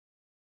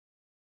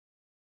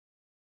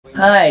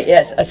Hi,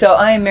 yes. So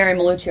I am Mary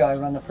Maluccio. I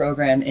run the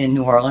program in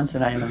New Orleans,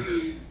 and I am a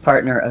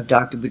partner of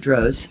Dr.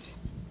 Boudreau's.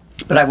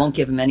 But I won't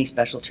give him any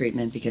special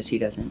treatment because he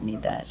doesn't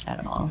need that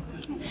at all.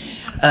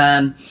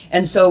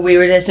 And so we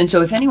were just, and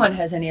so if anyone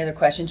has any other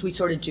questions, we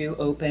sort of do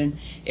open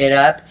it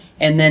up.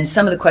 And then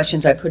some of the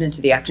questions I put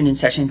into the afternoon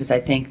session because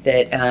I think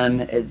that,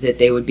 that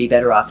they would be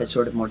better off as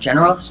sort of more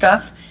general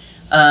stuff.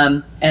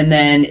 And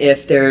then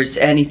if there's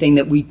anything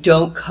that we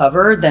don't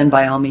cover, then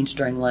by all means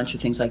during lunch or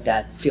things like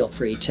that, feel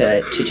free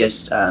to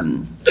just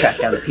track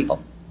down the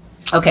people.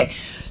 Okay,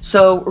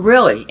 so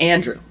really,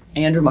 Andrew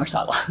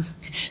Marsala,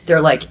 there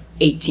are like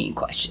 18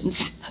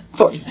 questions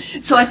for you.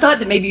 So I thought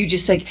that maybe you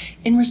just like,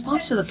 in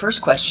response to the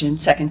first question,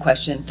 second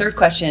question, third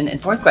question, and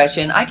fourth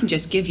question, I can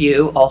just give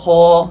you a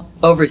whole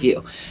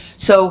overview.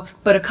 So,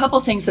 but a couple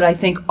things that I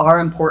think are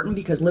important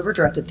because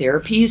liver-directed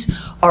therapies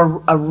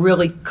are a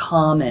really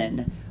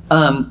common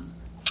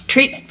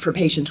treatment for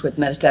patients with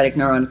metastatic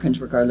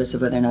neuroendocrines, regardless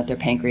of whether or not they're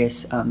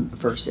pancreas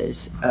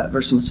versus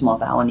small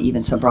bowel and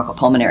even some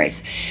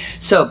bronchopulmonaries.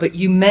 So, but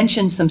you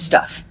mentioned some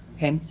stuff,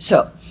 okay?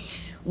 So,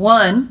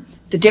 one,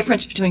 the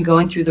difference between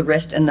going through the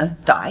wrist and the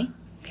thigh,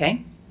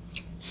 okay?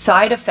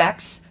 Side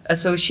effects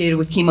associated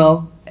with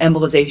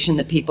chemoembolization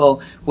that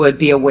people would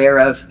be aware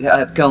of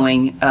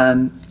going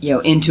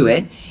into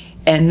it.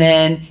 And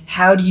then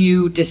how do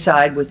you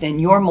decide within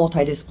your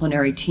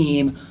multidisciplinary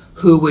team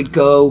who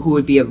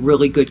would be a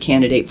really good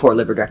candidate for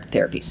liver-directed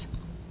therapies?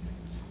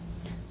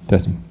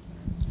 Testing.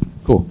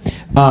 Cool.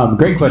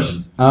 Great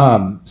questions.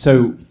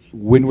 So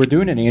when we're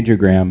doing an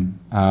angiogram,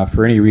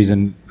 for any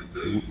reason,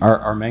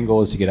 our main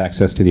goal is to get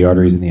access to the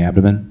arteries in the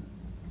abdomen.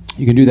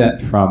 You can do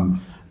that from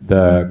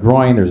the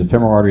groin. There's a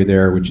femoral artery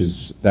there,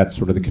 that's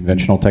sort of the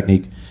conventional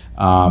technique.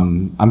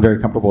 I'm very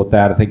comfortable with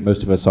that. I think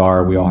most of us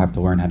are. We all have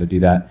to learn how to do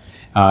that.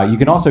 You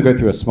can also go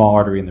through a small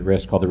artery in the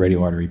wrist called the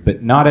radial artery,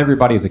 but not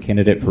everybody is a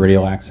candidate for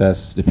radial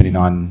access, depending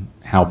on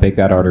how big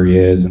that artery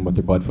is and what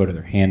their blood flow to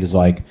their hand is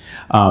like.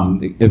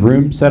 The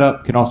room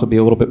setup can also be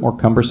a little bit more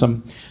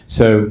cumbersome,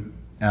 so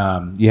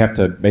you have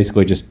to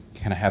basically just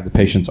kind of have the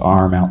patient's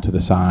arm out to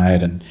the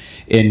side, and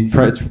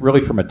it's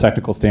really from a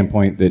technical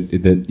standpoint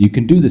that you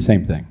can do the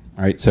same thing.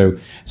 All right, so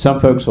some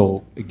folks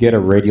will get a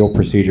radial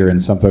procedure and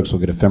some folks will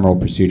get a femoral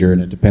procedure,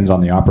 and it depends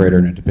on the operator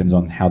and it depends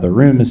on how the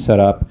room is set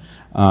up.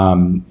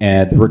 And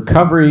the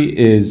recovery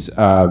is,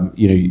 for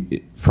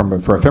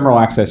a femoral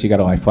access, you got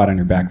to lie flat on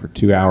your back for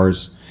 2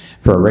 hours.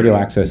 For a radial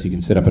access, you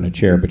can sit up in a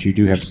chair, but you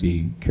do have to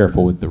be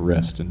careful with the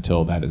wrist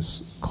until that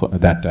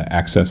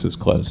access is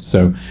closed.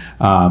 So,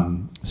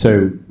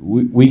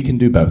 we can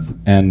do both,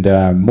 and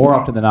more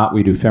often than not,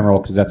 we do femoral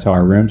because that's how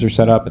our rooms are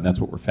set up, and that's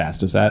what we're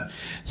fastest at.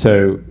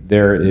 So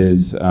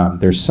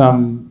there's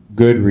some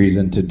good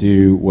reason to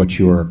do what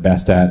you are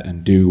best at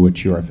and do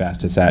what you are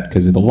fastest at,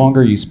 because the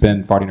longer you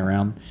spend farting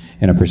around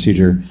in a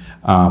procedure,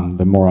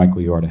 the more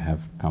likely you are to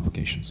have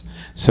complications.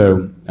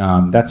 So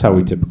that's how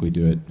we typically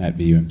do it at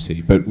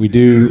VUMC. But we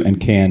do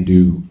and can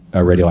do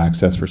a radial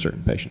access for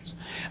certain patients.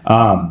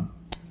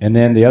 And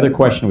then the other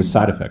question was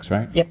side effects,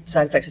 right? Yep,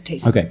 side effects of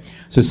taste. Okay,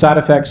 so side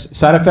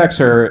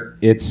effects are,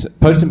 it's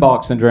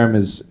post-embolic syndrome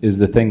is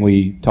the thing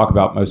we talk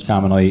about most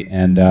commonly,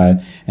 and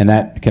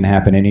that can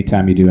happen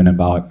anytime you do an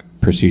embolic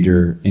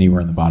procedure anywhere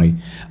in the body.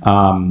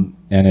 And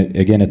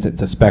again, it's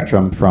a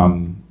spectrum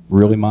from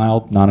really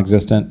mild,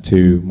 non-existent,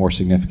 to more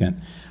significant.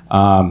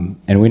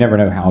 And we never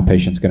know how a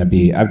patient's going to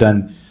be. I've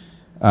done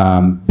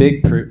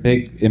big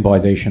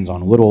embolizations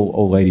on little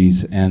old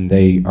ladies, and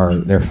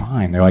they're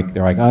fine. They're like,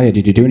 oh yeah,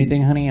 did you do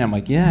anything, honey? And I'm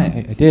like, yeah,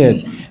 I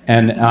did.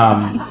 And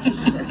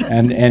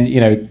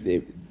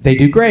they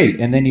do great.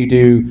 And then you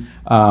do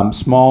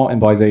small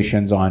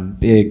embolizations on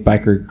big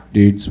biker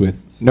dudes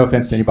with, no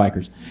offense to any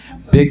bikers,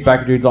 big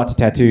biker dudes, lots of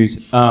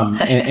tattoos,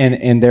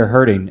 and they're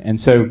hurting. And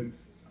so,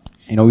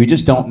 we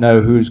just don't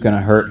know who's going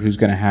to hurt, who's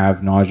going to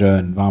have nausea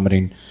and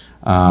vomiting.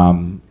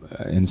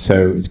 And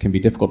so it can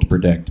be difficult to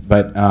predict.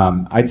 But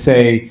I'd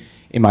say,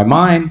 in my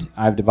mind,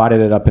 I've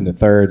divided it up into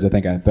thirds. I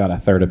think about a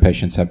third of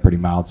patients have pretty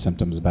mild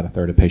symptoms, about a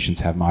third of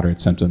patients have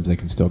moderate symptoms. They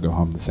can still go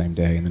home the same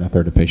day, and then a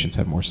third of patients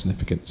have more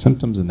significant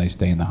symptoms, and they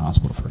stay in the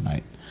hospital for a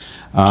night.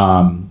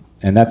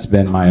 And that's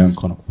been my own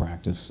clinical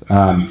practice.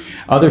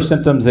 Other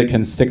symptoms that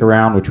can stick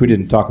around, which we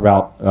didn't talk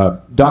about,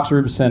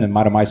 doxorubicin and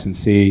mitomycin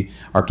C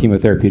are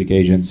chemotherapeutic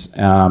agents.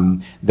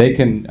 They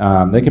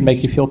can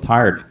make you feel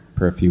tired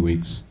for a few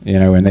weeks,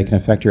 and they can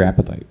affect your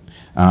appetite.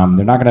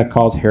 They're not going to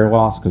cause hair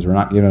loss because we're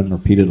not giving them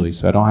repeatedly,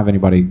 so I don't have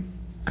anybody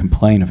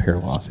complain of hair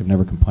loss. I've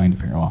never complained of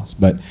hair loss,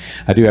 but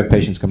I do have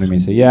patients come to me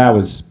and say, yeah, I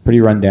was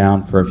pretty run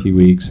down for a few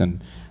weeks, and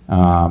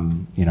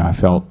I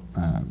felt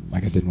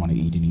like I didn't want to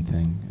eat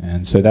anything,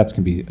 and so that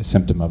can be a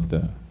symptom of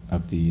the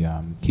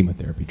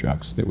chemotherapy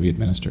drugs that we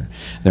administer.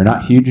 They're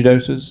not huge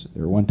doses.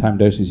 They're one-time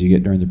doses you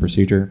get during the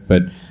procedure,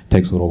 but it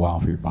takes a little while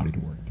for your body to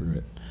work through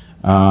it.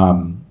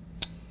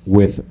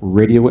 With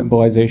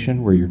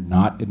radioembolization, where you're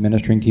not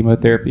administering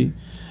chemotherapy,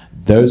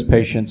 those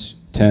patients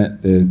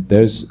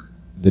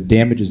the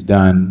damage is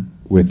done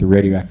with the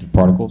radioactive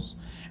particles,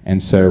 and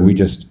so we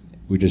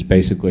We just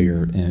basically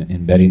are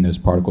embedding those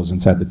particles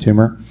inside the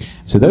tumor.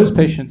 So those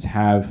patients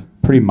have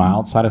pretty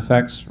mild side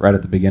effects right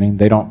at the beginning.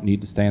 They don't need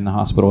to stay in the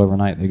hospital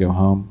overnight. They go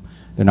home.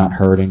 They're not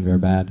hurting very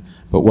bad.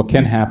 But what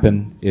can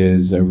happen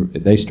is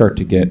they start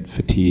to get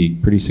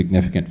fatigue, pretty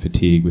significant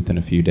fatigue within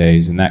a few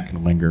days, and that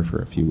can linger for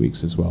a few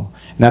weeks as well.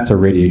 And that's a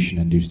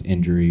radiation-induced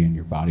injury, and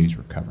your body's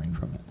recovering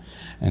from it.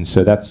 And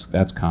so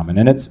that's common.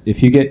 And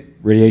if you get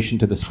radiation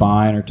to the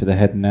spine or to the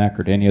head and neck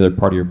or to any other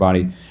part of your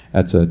body,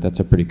 that's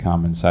a pretty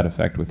common side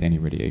effect with any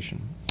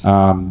radiation.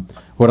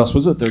 What else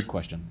was the third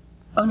question?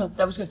 Oh no,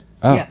 that was good.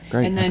 Oh, yeah.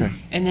 great. And then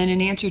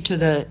in answer to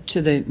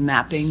the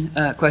mapping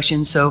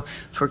question, so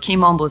for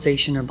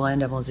chemoembolization or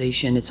bland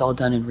embolization, it's all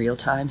done in real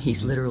time.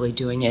 He's literally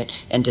doing it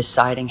and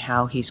deciding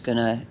how he's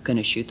gonna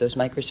shoot those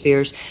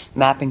microspheres.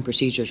 Mapping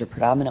procedures are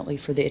predominantly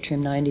for the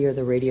yttrium 90 or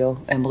the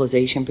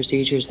radioembolization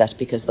procedures. That's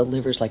because the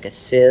liver's like a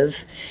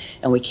sieve,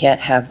 and we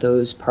can't have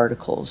those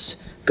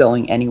particles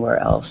going anywhere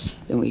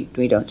else, and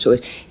we don't. So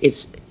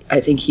it's I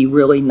think he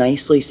really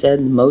nicely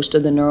said most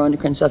of the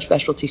neuroendocrine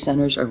subspecialty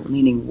centers are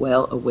leaning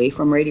well away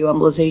from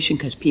radioembolization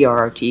because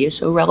PRRT is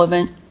so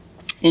relevant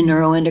in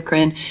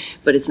neuroendocrine,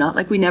 but it's not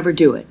like we never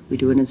do it. We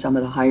do it in some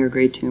of the higher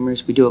grade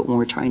tumors. We do it when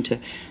we're trying to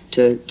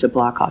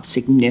block off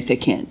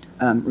significant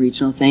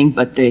regional thing,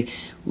 but the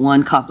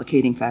one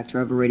complicating factor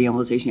of a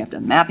radioembolization, you have to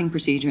have a mapping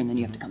procedure, and then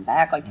you have to come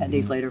back like 10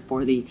 days later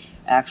for the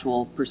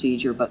actual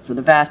procedure. But for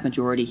the vast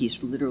majority,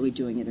 he's literally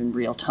doing it in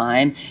real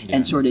time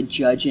and sort of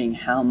judging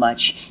how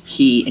much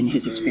he, in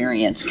his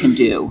experience, can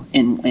do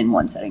in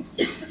one setting.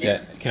 Yeah,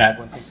 can I add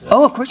one thing to that?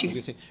 Oh, of course you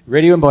can.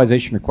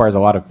 Radioembolization requires a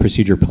lot of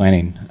procedure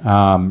planning.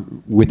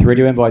 With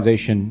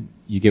radioembolization,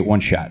 you get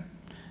one shot.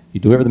 You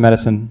deliver the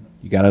medicine,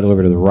 you got to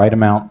deliver to the right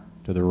amount,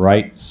 to the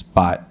right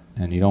spot,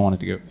 and you don't want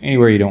it to go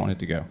anywhere you don't want it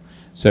to go.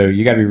 So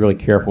you got to be really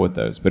careful with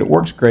those. But it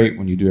works great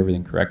when you do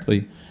everything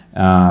correctly.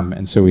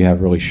 And so we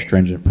have really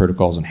stringent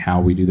protocols on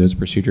how we do those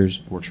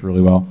procedures. It works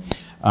really well.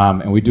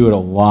 And we do it a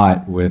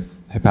lot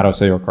with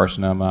hepatocellular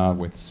carcinoma,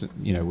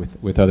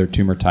 with other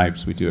tumor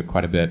types. We do it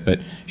quite a bit. But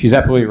she's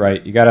absolutely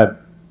right.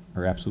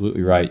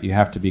 Absolutely right. You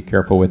have to be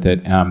careful with it.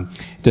 It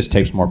just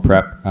takes more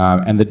prep.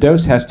 And the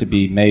dose has to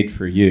be made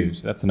for you.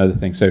 So that's another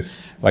thing. So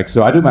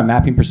I do my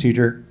mapping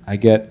procedure.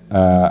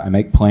 I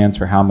make plans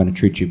for how I'm going to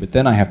treat you, but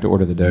then I have to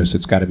order the dose.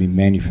 It's got to be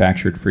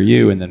manufactured for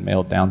you and then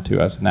mailed down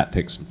to us, and that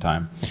takes some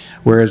time.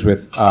 Whereas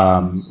with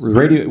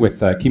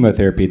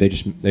chemotherapy, they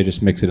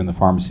just mix it in the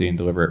pharmacy and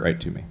deliver it right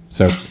to me.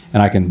 So,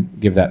 and I can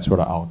give that sort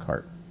of a la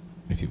carte,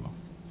 if you will.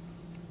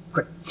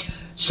 Great.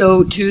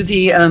 So to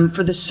the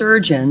for the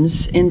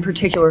surgeons in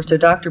particular, so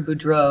Dr.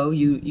 Boudreau,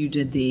 you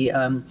did the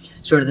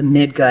sort of the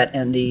midgut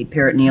and the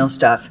peritoneal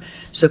stuff.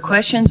 So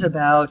questions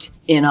about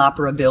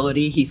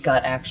inoperability. He's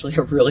got actually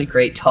a really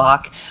great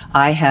talk.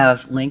 I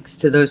have links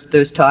to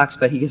those talks,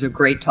 but he gives a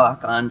great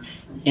talk on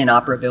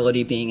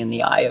inoperability being in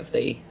the eye of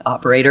the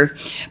operator.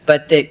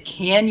 But that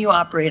can you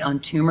operate on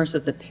tumors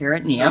of the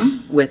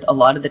peritoneum with a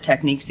lot of the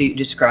techniques that you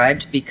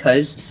described,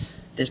 because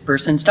this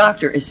person's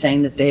doctor is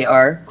saying that they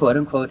are, quote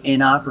unquote,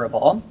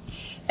 inoperable.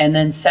 And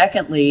then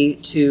secondly,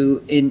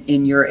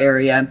 in your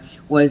area,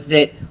 was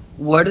that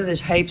what are the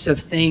types of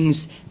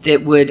things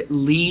that would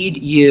lead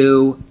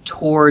you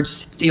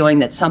towards feeling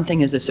that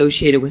something is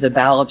associated with a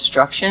bowel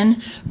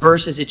obstruction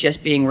versus it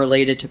just being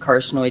related to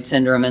carcinoid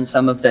syndrome and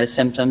some of the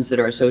symptoms that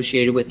are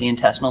associated with the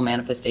intestinal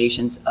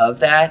manifestations of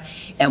that?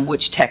 And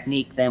which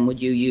technique then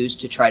would you use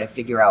to try to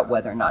figure out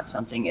whether or not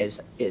something is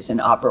an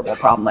operable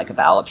problem like a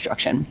bowel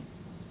obstruction?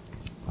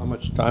 How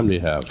much time do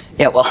you have?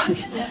 Yeah, well,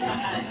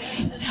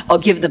 I'll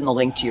give them the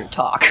link to your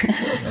talk.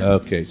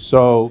 Okay,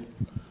 so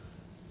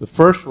the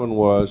first one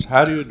was,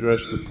 how do you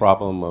address the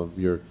problem of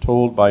you're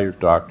told by your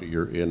doctor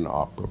you're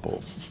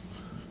inoperable?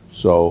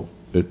 So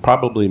it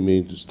probably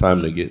means it's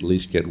time to at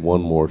least get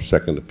one more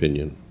second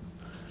opinion.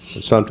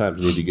 And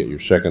sometimes you need to get your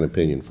second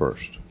opinion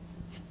first.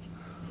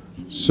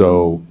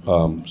 So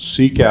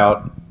seek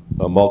out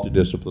a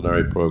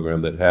multidisciplinary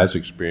program that has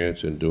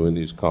experience in doing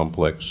these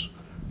complex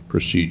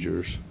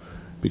procedures.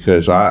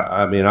 Because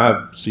I mean,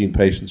 I've seen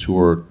patients who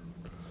were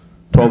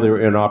told they were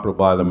inoperable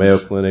by the Mayo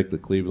Clinic, the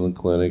Cleveland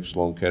Clinic,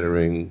 Sloan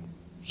Kettering,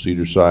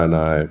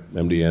 Cedars-Sinai,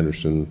 MD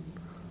Anderson.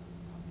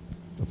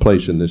 A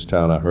place in this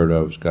town I heard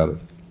of has got a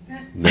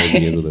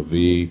name with a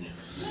V.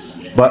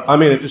 But I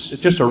mean, it's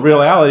just a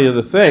reality of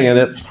the thing. And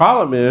the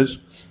problem is,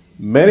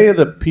 many of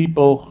the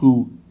people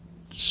who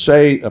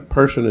say a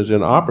person is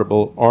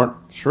inoperable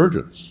aren't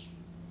surgeons.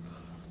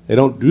 They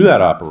don't do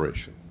that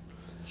operation.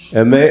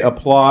 And they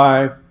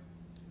apply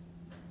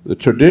the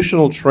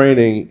traditional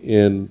training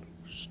in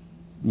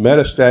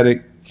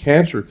metastatic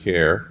cancer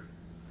care,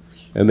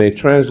 and they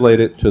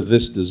translate it to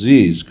this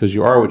disease, because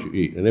you are what you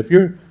eat. And if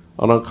you're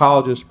an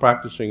oncologist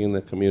practicing in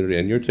the community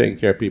and you're taking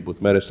care of people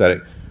with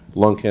metastatic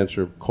lung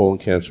cancer, colon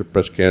cancer,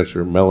 breast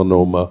cancer,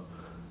 melanoma,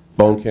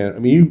 bone cancer, I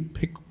mean, you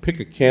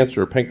pick a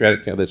cancer,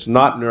 pancreatic cancer that's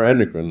not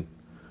neuroendocrine,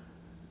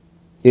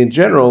 in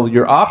general,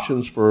 your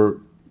options for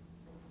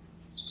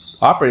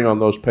operating on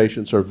those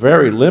patients are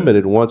very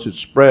limited once it's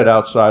spread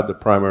outside the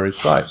primary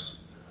site.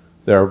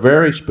 There are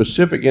very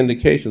specific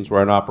indications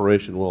where an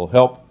operation will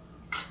help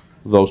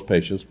those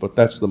patients, but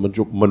that's the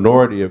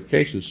minority of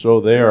cases. So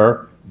they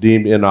are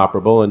deemed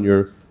inoperable, and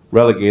you're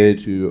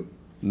relegated to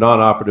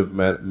non-operative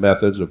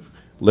methods of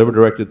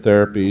liver-directed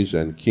therapies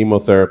and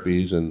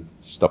chemotherapies and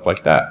stuff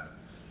like that.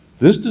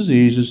 This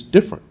disease is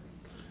different.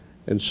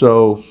 And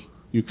so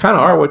you kind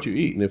of are what you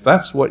eat. And if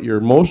that's what you're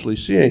mostly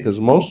seeing, because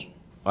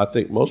I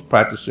think most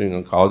practicing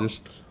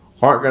oncologists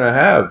aren't going to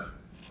have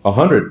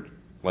 100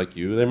 like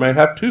you. They might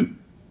have 2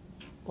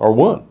 or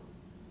 1,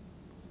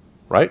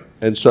 right?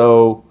 And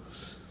so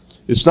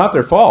it's not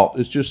their fault.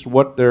 It's just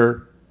what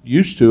they're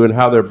used to and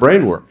how their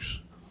brain works.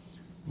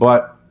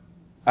 But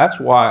that's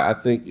why I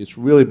think it's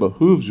really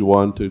behooves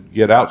one to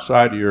get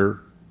outside of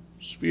your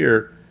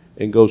sphere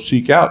and go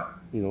seek out,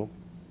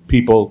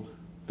 people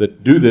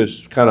that do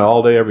this kind of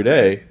all day, every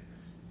day,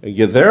 and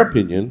get their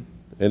opinion,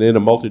 and in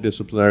a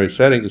multidisciplinary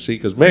setting to see,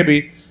 because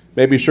maybe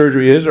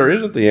surgery is or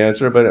isn't the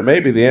answer, but it may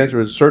be the answer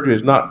is surgery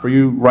is not for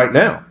you right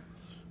now.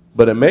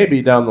 But it may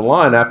be down the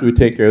line after we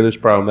take care of this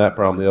problem, that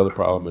problem, the other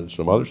problem, and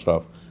some other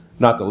stuff,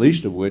 not the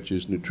least of which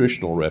is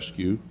nutritional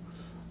rescue.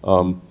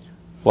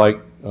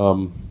 Like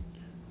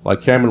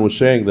Cameron was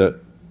saying,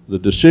 that the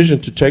decision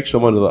to take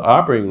someone to the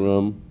operating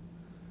room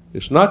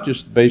is not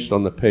just based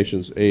on the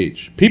patient's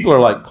age. People are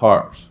like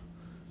cars.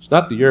 It's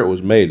not the year it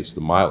was made, it's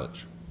the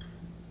mileage.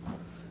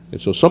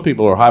 And so some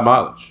people are high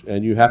mileage,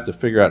 and you have to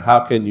figure out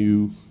how can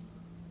you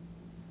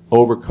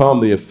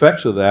overcome the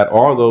effects of that.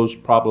 Are those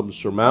problems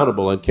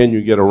surmountable, and can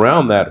you get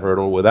around that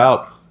hurdle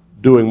without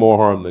doing more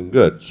harm than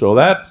good? So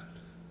that's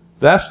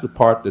the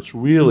part that's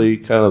really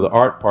kind of the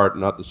art part,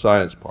 not the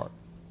science part.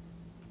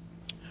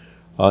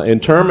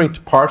 In terms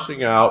of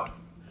parsing out,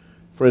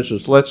 for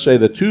instance, let's say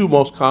the 2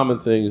 most common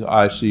things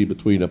I see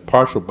between a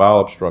partial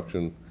bowel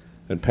obstruction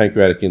and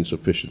pancreatic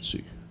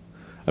insufficiency.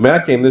 I mean,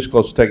 I came this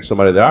close to taking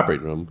somebody to the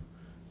operating room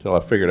until I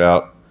figured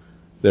out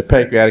that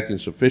pancreatic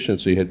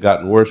insufficiency had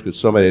gotten worse because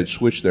somebody had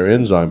switched their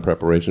enzyme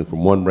preparation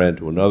from one brand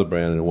to another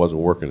brand, and it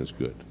wasn't working as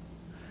good.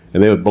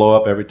 And they would blow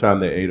up every time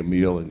they ate a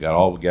meal and got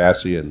all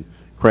gassy and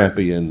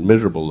crampy and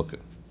miserable looking.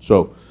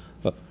 So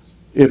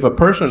if a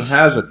person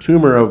has a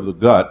tumor of the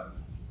gut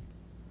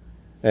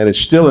and it's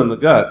still in the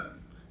gut,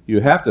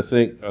 you have to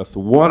think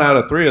 1 out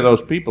of 3 of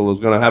those people is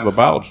going to have a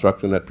bowel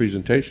obstruction at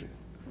presentation.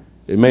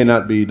 It may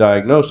not be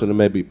diagnosed, and it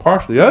may be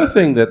partial. The other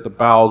thing that the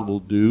bowels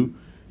will do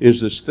is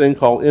this thing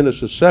called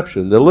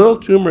intussusception. The little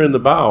tumor in the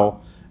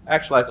bowel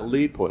acts like a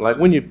lead point. Like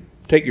when you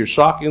take your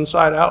sock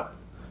inside out,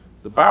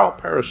 the bowel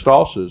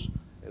peristalsis,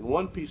 and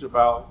one piece of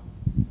bowel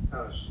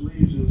kind of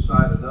sleeves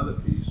inside another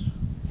piece,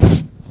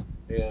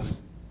 and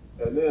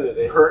then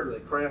they hurt and they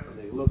cramp and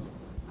they look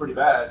pretty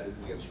bad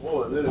and get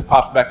swollen, and then it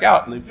pops back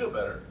out and they feel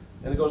better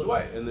and it goes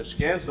away. And the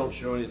scans don't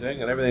show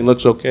anything and everything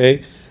looks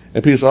okay.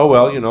 And people say, oh,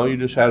 well, you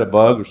just had a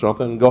bug or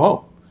something, and go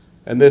home.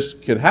 And this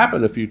can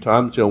happen a few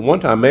times until one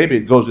time maybe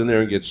it goes in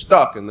there and gets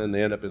stuck, and then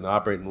they end up in the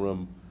operating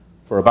room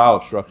for a bowel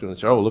obstruction and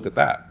say, oh, look at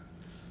that.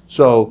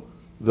 So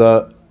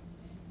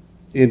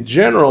in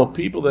general,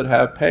 people that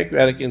have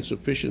pancreatic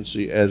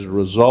insufficiency as a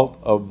result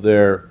of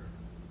their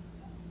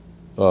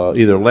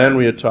either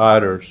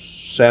lanreotide or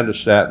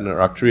sandostatin or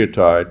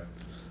octreotide,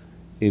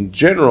 in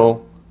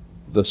general,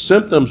 the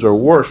symptoms are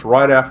worse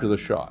right after the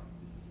shot.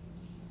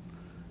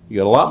 You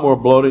get a lot more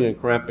bloating and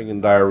cramping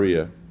and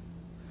diarrhea,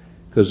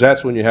 because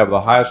that's when you have the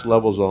highest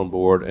levels on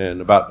board,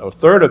 and about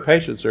 1/3 of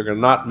patients are going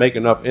to not make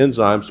enough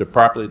enzymes to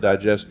properly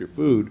digest your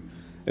food,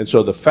 and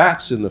so the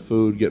fats in the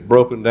food get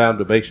broken down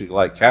to basically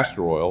like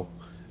castor oil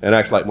and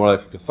acts like more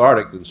like a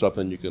cathartic than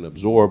something you can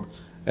absorb,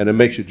 and it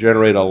makes you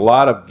generate a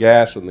lot of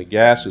gas, and the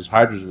gas is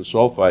hydrogen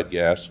sulfide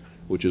gas,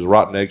 which is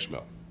rotten egg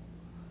smell.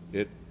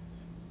 It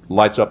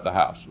lights up the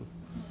house.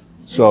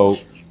 So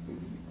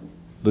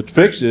the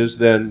fix is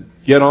then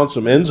get on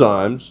some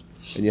enzymes,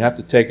 and you have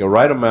to take a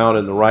right amount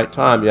in the right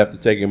time. You have to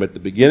take them at the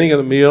beginning of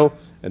the meal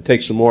and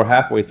take some more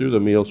halfway through the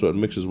meal so it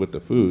mixes with the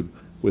food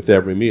with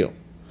every meal.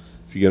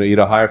 If you're going to eat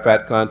a higher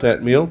fat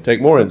content meal,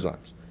 take more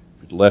enzymes.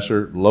 If it's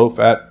lesser,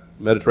 low-fat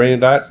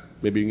Mediterranean diet,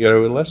 maybe you can get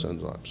away with less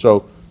enzymes.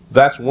 So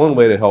that's one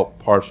way to help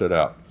parse it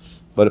out.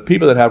 But if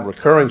people that have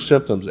recurring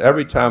symptoms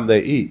every time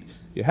they eat,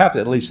 you have to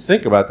at least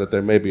think about that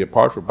there may be a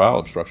partial bowel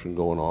obstruction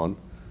going on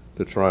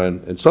to try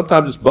and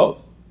sometimes it's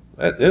both.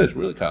 Then it's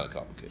really kind of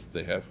complicated.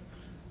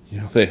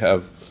 They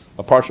have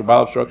a partial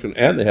bowel obstruction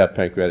and they have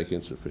pancreatic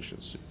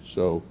insufficiency.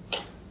 So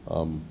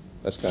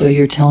that's kind So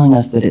you're telling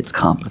us that it's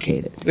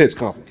complicated. It's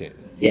complicated.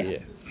 Yeah.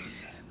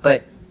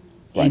 But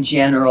in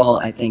general,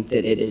 I think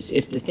that it is,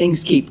 if the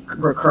things keep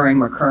recurring,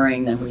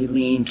 then we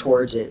lean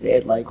towards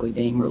it likely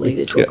being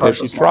related to a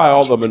partial. If you try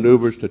all the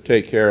maneuvers to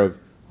take care of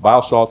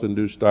bile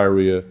salt-induced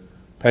diarrhea,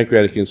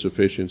 pancreatic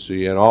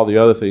insufficiency, and all the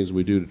other things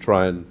we do to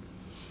try and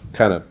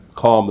kind of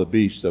calm the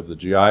beast of the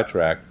GI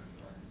tract,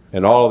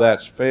 and all of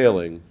that's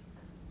failing,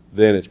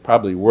 then it's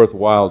probably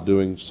worthwhile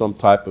doing some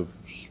type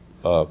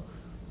of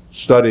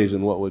studies,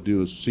 and what we'll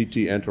do is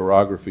CT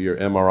enterography or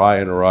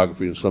MRI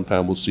enterography, and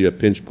sometimes we'll see a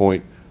pinch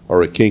point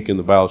or a kink in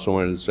the bowel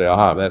somewhere and say,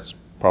 aha, that's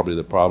probably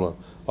the problem.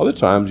 Other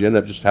times you end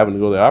up just having to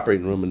go to the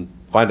operating room and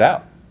find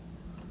out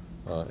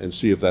and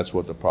see if that's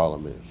what the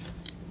problem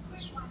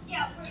is.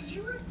 Yeah, where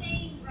you were saying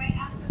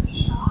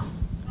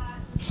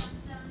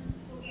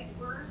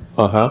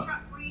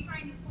Were you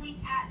trying to point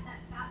at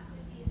that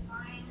could be a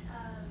sign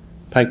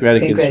of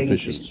pancreatic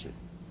insufficiency.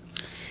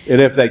 And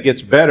if that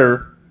gets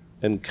better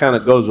and kind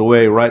of goes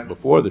away right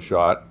before the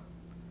shot,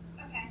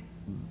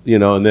 you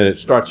know, and then it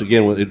starts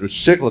again with it's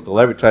cyclical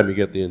every time you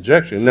get the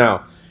injection.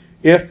 Now,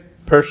 if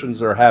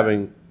persons are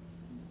having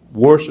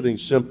worsening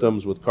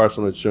symptoms with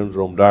carcinoid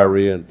syndrome,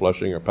 diarrhea and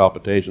flushing or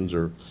palpitations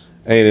or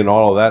and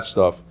all of that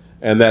stuff,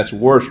 and that's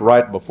worse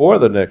right before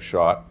the next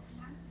shot,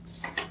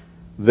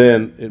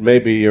 then it may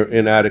be you're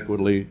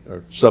inadequately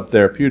or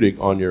subtherapeutic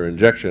on your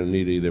injection and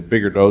need either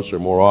bigger dose or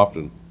more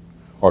often,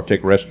 or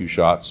take rescue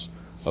shots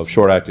of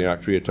short-acting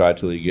octreotide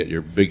till you get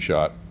your big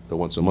shot, the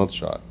once-a-month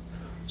shot.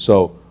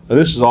 So, and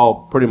this is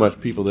all pretty much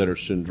people that are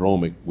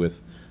syndromic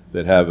with,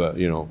 that have a,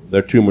 you know,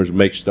 their tumors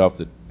make stuff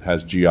that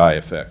has GI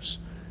effects.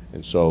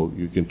 And so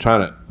you can try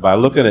to, by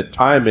looking at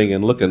timing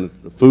and looking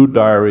at food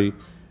diary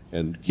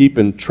and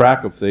keeping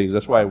track of things,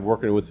 that's why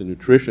working with the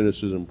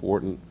nutritionist is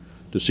important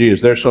to see,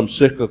 is there some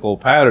cyclical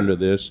pattern to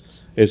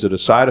this? Is it a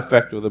side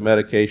effect of the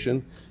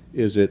medication?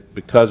 Is it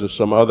because of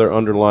some other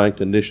underlying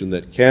condition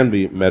that can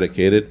be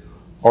medicated?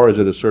 Or is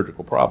it a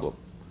surgical problem?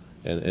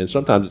 And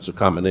sometimes it's a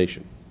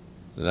combination.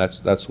 And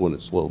that's when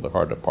it's a little bit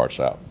hard to parse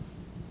out.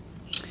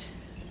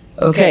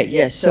 Okay,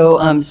 yes.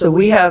 So so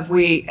we have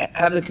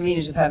the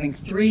convenience of having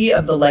 3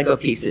 of the Lego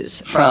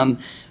pieces from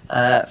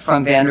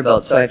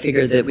Vanderbilt. So I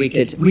figured that we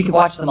could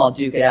watch them all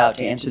duke it out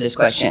to answer this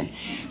question.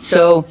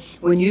 So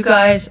when you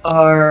guys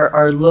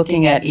are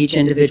looking at each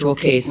individual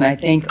case, and I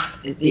think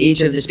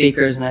each of the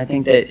speakers, and I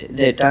think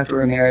that Dr.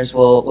 Ramirez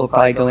will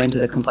probably go into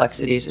the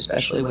complexities,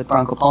 especially with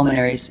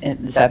bronchopulmonaries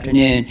this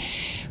afternoon.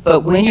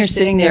 But when you're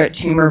sitting there at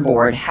tumor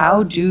board,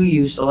 how do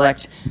you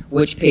select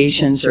which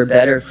patients are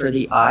better for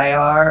the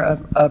IR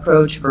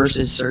approach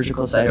versus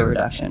surgical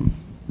cytoreduction?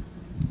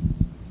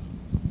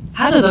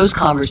 How do those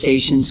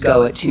conversations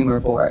go at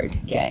tumor board,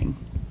 gang?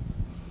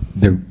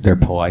 They're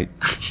polite.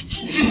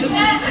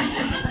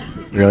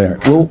 Really are.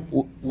 Well,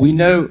 we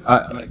know.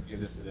 I'm going to give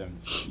this to them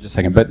in just a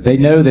second, but they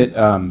know that.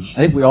 I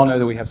think we all know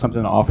that we have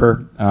something to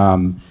offer.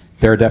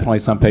 There are definitely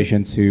some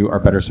patients who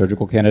are better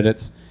surgical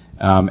candidates,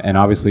 and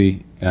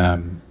obviously,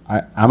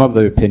 I'm of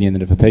the opinion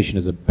that if a patient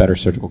is a better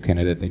surgical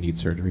candidate, they need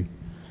surgery.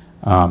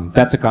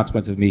 That's a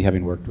consequence of me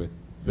having worked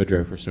with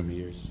Boudreaux for so many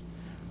years.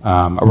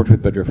 I worked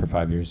with Boudreaux for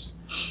 5 years,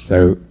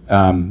 so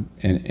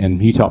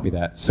and he taught me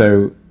that.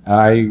 So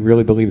I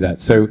really believe that.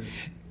 So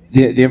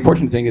the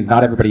unfortunate thing is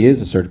not everybody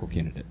is a surgical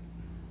candidate,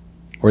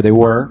 or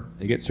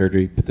they get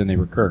surgery, but then they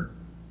recur,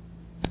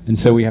 and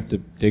so we have to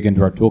dig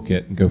into our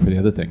toolkit and go for the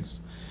other things.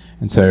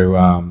 And so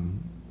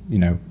you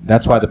know,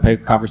 that's why the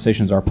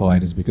conversations are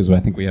polite, is because I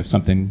think we have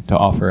something to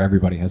offer.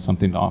 Everybody has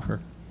something to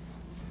offer.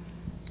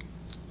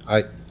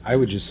 I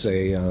would just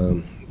say,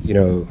 you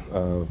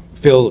know,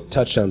 Phil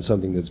touched on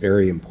something that's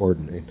very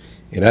important,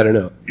 and I don't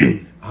know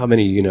how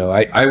many, you know,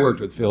 I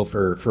worked with Phil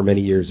for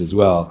many years as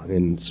well,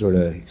 and sort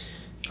of,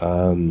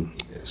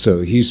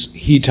 so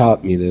he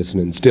taught me this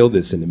and instilled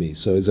this into me.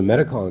 So as a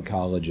medical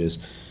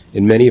oncologist,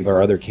 in many of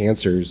our other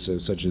cancers, so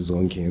such as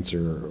lung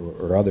cancer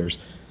or others,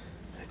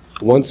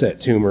 once that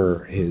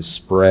tumor has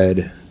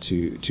spread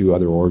to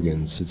other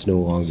organs, it's no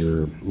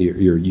longer,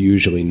 you're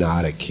usually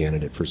not a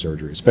candidate for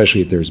surgery,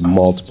 especially if there's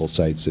multiple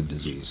sites of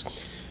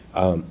disease.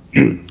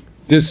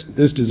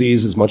 This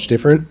disease is much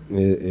different,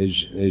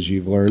 as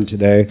you've learned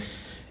today,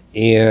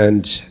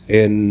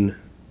 and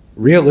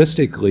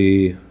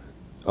realistically,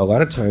 a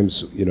lot of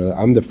times, you know,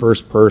 I'm the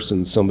first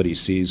person somebody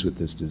sees with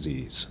this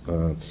disease,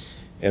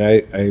 and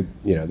I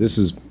you know, this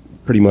is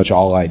pretty much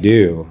all I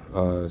do.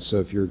 So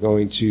if you're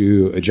going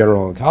to a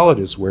general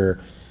oncologist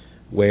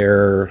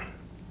where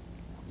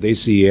they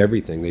see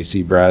everything, they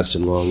see breast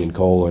and lung and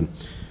colon,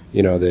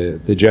 you know,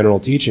 the general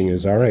teaching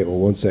is, all right, well,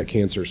 once that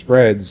cancer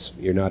spreads,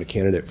 you're not a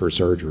candidate for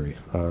surgery.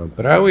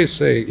 But I always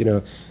say,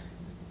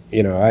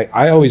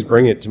 I always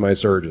bring it to my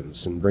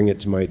surgeons and bring it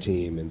to my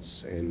team,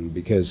 and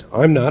because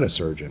I'm not a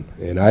surgeon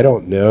and I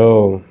don't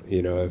know,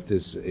 you know,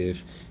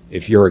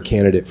 if you're a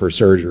candidate for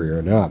surgery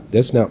or not.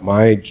 That's not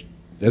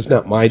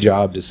my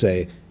job to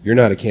say you're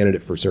not a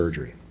candidate for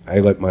surgery. I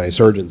let my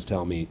surgeons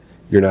tell me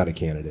you're not a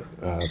candidate.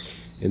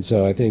 And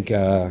so I think,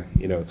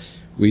 you know,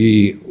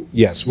 we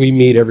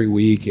meet every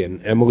week,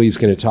 and Emily's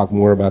going to talk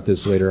more about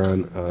this later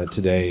on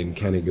today and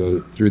kind of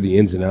go through the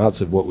ins and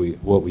outs of what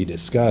we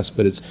discuss.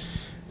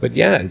 But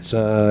yeah, it's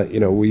you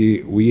know,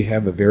 we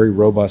have a very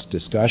robust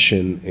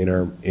discussion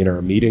in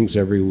our meetings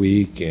every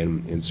week,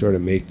 and sort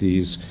of make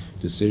these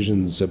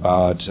decisions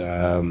about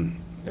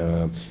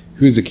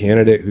who's a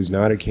candidate, who's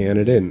not a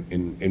candidate,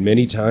 and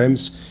many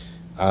times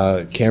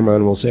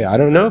Cameron will say, I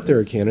don't know if they're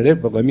a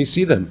candidate, but let me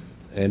see them.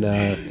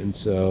 And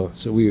so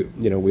we,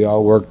 you know, we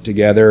all work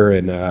together,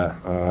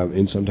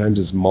 and sometimes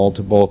it's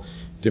multiple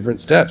different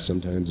steps.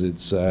 Sometimes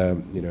it's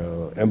you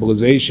know,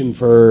 embolization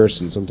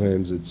first, and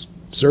sometimes it's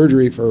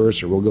surgery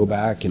first, or we'll go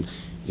back, and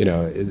you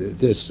know,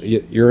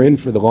 you're in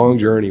for the long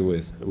journey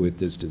with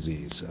this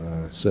disease.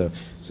 So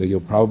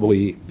you'll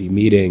probably be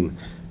meeting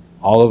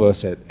all of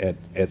us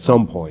at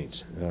some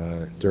point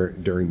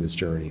during this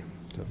journey.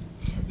 So.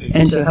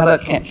 And so how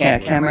about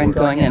Cameron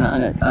going in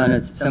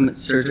on some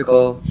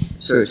surgical,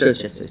 so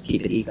just to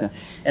keep it even.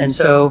 And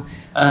so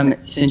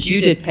since you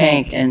did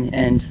PANC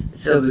and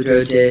Phil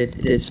Boudreau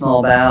did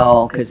small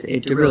bowel, because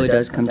it really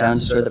does come down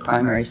to sort of the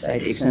primary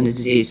site, the extent of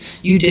disease,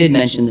 you did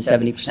mention the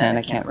 70%.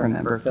 I can't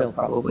remember. Phil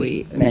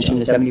probably mentioned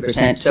the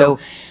 70%.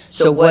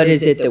 So what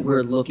is it that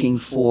we're looking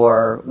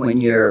for when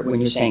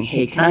you're saying,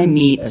 hey, can I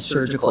meet a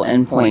surgical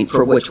endpoint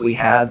for which we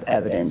have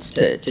evidence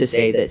to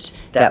say that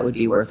that would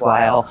be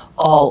worthwhile?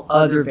 All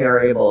other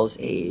variables,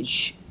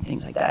 age,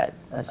 things like that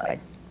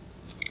aside.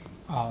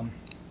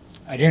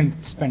 I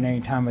didn't spend any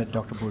time with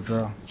Dr.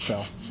 Boudreau,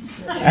 so.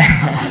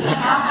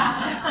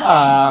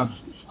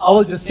 I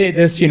will just say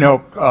this,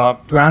 to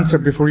answer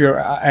before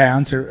I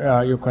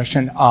answer your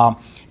question,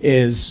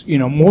 is,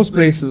 most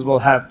places will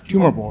have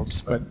tumor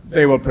boards, but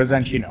they will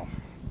present,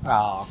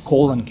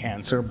 colon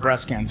cancer,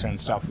 breast cancer and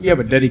stuff. We have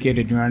a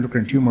dedicated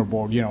neuroendocrine tumor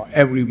board,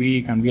 every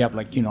week, and we have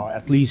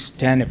at least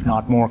 10, if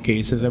not more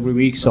cases every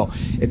week. So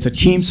it's a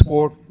team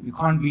sport. You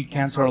can't beat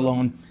cancer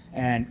alone,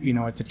 and,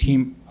 it's a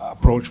team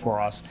approach for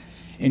us.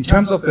 In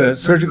terms of the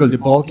surgical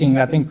debulking,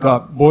 I think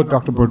both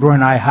Dr. Boudreau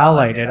and I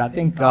highlighted, I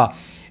think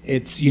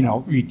it's,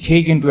 we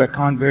take into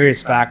account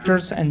various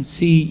factors and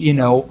see,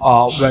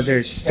 whether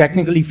it's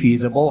technically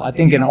feasible. I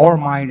think in our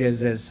mind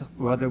is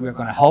whether we're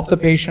going to help the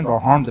patient or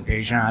harm the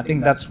patient. I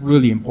think that's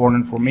really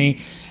important for me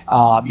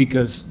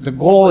because the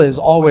goal is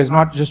always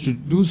not just to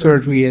do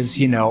surgery,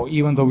 is,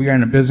 even though we are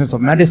in a business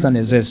of medicine,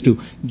 is to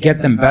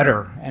get them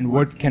better and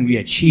what can we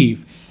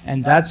achieve.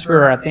 And that's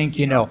where I think,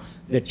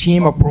 the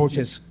team approach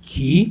is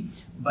key.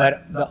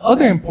 But the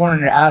other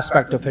important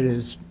aspect of it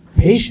is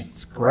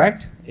patience,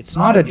 correct? It's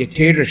not a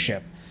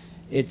dictatorship.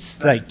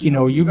 It's like,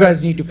 you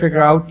guys need to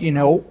figure out,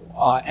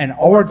 and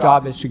our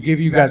job is to give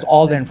you guys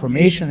all the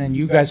information and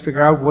you guys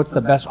figure out what's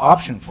the best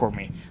option for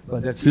me.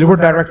 Whether it's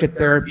liver-directed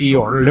therapy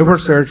or liver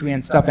surgery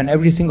and stuff, and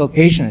every single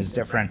patient is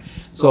different.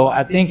 So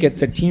I think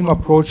it's a team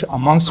approach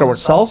amongst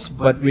ourselves,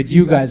 but with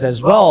you guys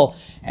as well.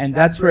 And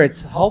that's where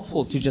it's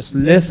helpful to just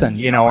listen,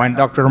 and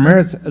Dr.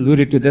 Ramirez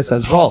alluded to this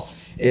as well.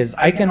 Is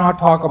I cannot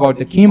talk about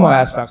the chemo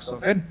aspects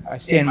of it. I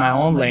stay in my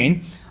own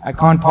lane. I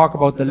can't talk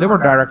about the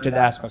liver-directed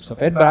aspects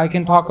of it, but I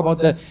can talk about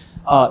the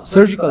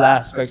surgical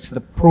aspects, the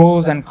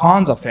pros and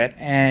cons of it.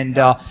 And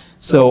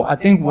so I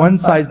think one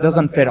size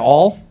doesn't fit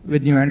all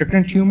with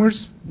neuroendocrine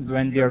tumors.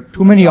 When there are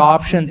too many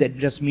options, it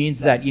just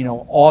means that,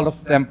 all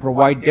of them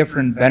provide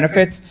different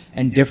benefits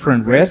and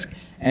different risk.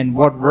 And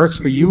what works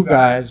for you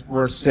guys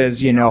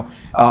versus,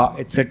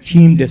 it's a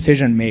team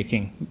decision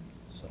making.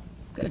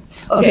 Good.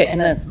 Okay, and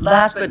then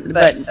last but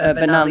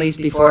not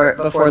least, before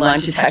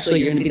lunch, it's actually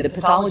you're going to be the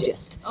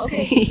pathologist.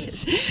 Okay.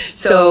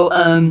 So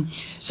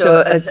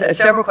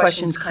several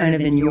questions kind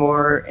of in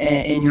your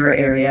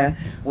area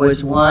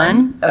was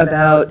one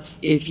about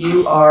if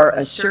you are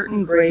a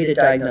certain grade of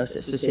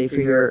diagnosis. So say for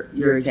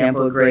your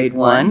example, grade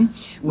 1,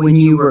 when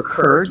you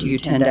recur, do you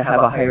tend to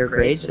have a higher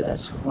grade? So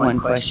that's one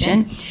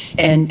question.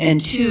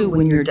 And 2,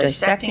 when you're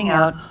dissecting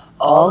out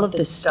all of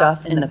the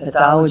stuff in the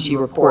pathology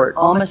report,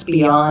 almost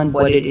beyond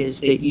what it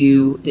is that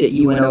you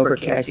went over,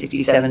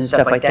 Ki-67 and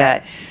stuff like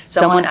that.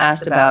 Someone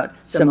asked about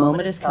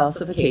pseudomonas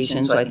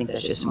calcification, so I think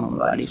that's just pneumoma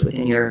bodies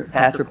within your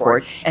path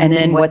report, and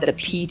then what the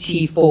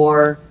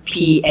PT4,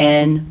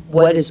 PN,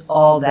 what is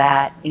all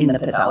that in the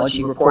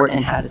pathology report,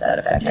 and how does that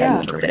affect how you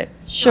interpret it?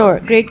 Sure,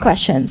 great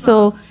question.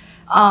 So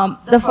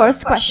the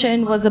first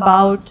question was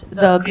about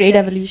the grade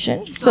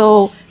evolution.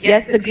 So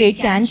yes, the grade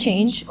can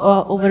change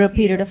over a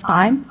period of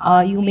time.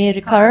 You may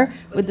recur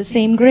with the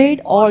same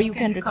grade, or you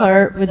can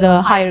recur with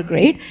a higher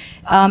grade.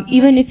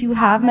 Even if you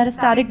have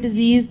metastatic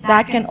disease,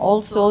 that can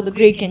also, the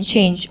grade can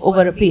change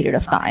over a period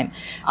of time.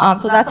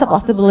 So that's a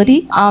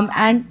possibility.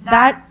 And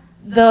that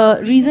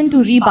the reason to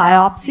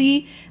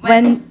rebiopsy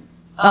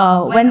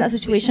when a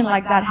situation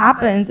like that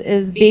happens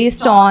is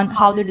based on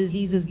how the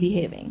disease is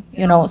behaving.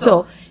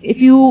 So if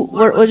you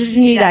were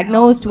originally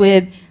diagnosed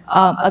with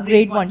a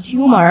grade 1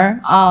 tumor,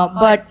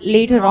 but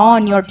later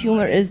on your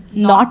tumor is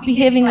not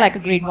behaving like a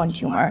grade 1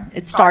 tumor,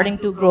 it's starting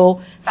to grow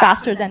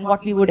faster than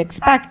what we would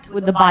expect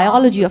with the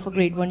biology of a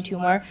grade 1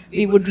 tumor,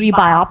 we would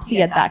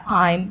rebiopsy at that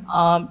time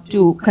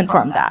to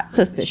confirm that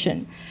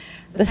suspicion.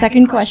 The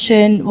second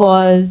question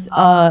was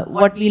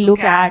what we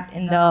look at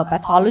in the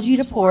pathology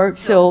report.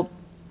 So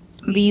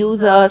we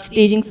use a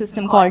staging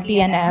system called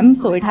TNM.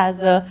 So it has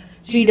the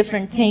 3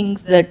 different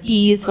things. The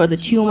T is for the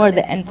tumor,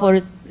 the N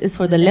is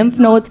for the lymph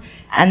nodes,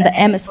 and the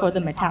M is for the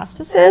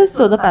metastasis.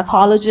 So the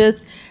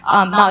pathologist,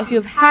 now if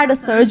you've had a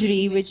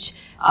surgery which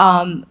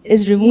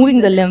is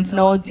removing the lymph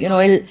nodes,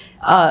 it'll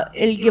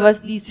give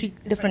us these 3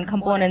 different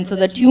components. So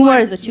the tumor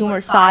is the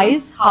tumor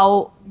size,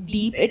 how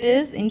deep it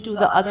is into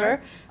the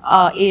other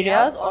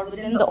areas or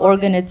within the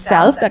organ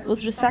itself that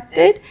was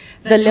resected.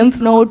 The lymph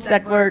nodes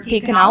that were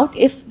taken out,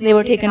 if they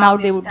were taken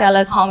out, they would tell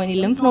us how many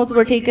lymph nodes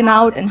were taken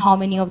out and how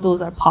many of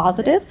those are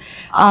positive.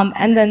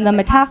 And then the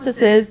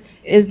metastasis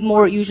is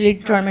more usually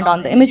determined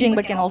on the imaging,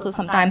 but can also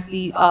sometimes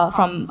be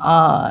from,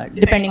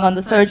 depending on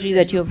the surgery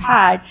that you've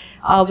had,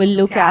 we'll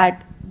look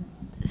at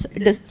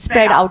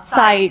spread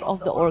outside of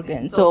the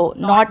organ. So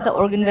not the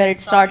organ where it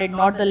started,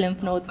 not the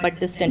lymph nodes, but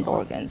distant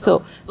organs.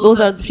 So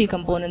those are the three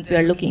components we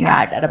are looking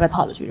at a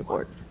pathology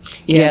report.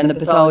 Yeah, and the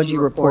pathology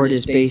report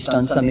is based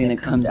on something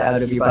that comes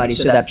out of your body.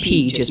 So that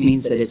P just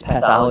means that it's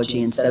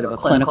pathology instead of a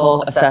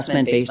clinical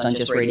assessment based on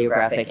just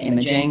radiographic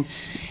imaging.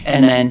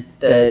 And then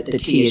the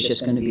T is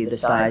just going to be the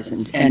size.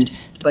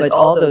 But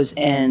all those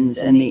N's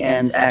and the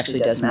M's actually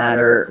does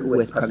matter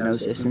with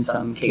prognosis in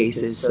some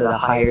cases. So the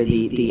higher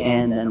the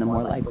N, then the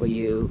more likely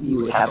you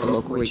would have a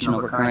local regional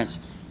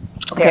recurrence.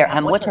 Okay,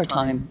 what's our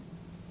time?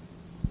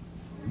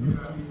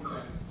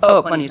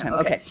 Oh, plenty of time.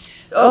 Okay.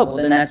 Oh, well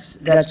then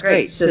that's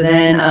great. So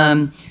then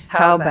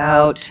how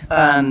about,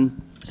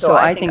 so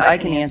I think I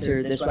can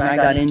answer this when I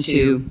got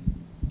into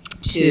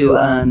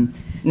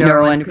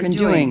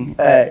neuroendocrine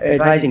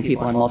advising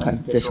people on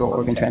multivisceral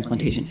organ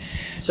transplantation.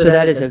 So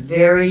that is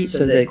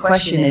so the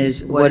question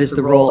is, what is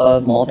the role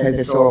of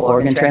multivisceral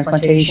organ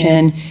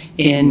transplantation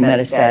in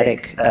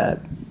metastatic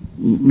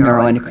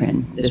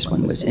neuroendocrine? This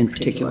one was in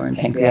particular in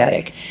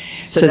pancreatic.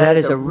 So that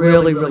is a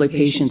really, really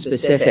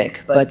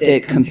patient-specific, but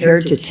that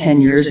compared to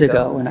 10 years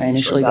ago when I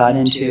initially got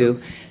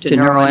into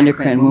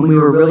neuroendocrine, when we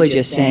were really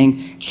just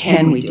saying,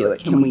 can we do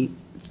it? Can we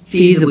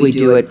feasibly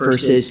do it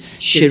versus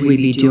should we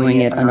be doing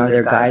it on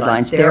other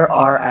guidelines? There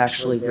are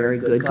actually very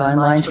good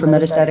guidelines for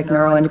metastatic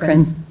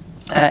neuroendocrine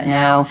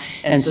now,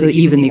 and so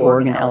even the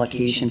organ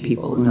allocation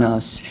people,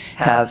 UNOS,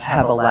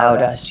 have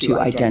allowed us to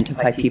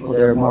identify people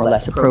that are more or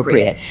less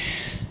appropriate.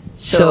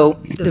 So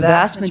the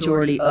vast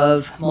majority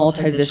of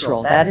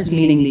multivisceral, that is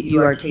meaning that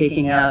you are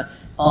taking out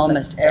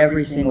almost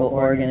every single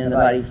organ in the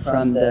body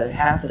from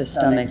half the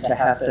stomach to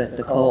half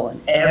the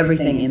colon.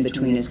 Everything in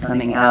between is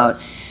coming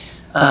out,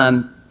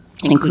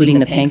 including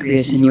the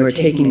pancreas, and you are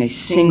taking a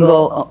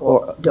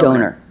single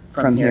donor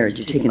from here.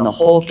 You're taking the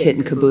whole kit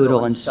and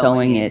caboodle and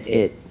sewing it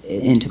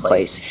into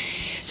place.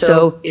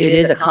 So it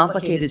is a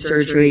complicated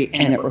surgery,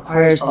 and it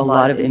requires a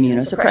lot of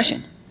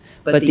immunosuppression.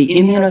 But the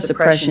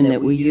immunosuppression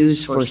that we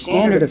use for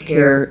standard of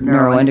care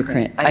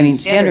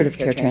standard of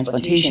care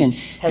transplantation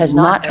has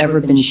not ever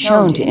been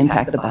shown to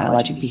impact the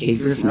biologic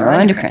behavior of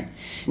neuroendocrine.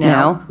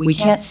 Now, we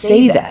can't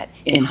say that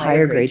in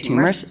higher grade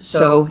tumors,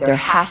 so there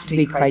has to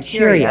be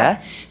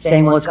criteria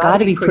saying, well, it's got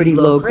to be pretty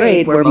low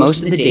grade where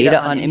most of the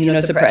data on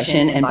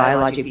immunosuppression and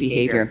biologic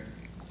behavior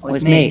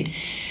was made.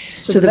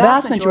 So the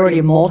vast majority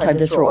of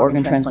multivisceral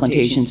organ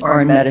transplantations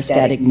are in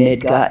metastatic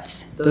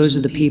mid-guts. Those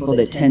are the people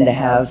that tend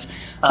to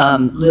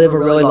live a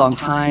really long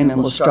time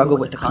and will struggle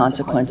with the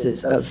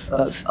consequences of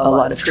a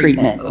lot of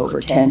treatment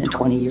over 10 to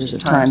 20 years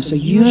of time. So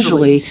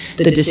usually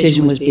the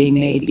decision was being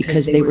made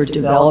because they were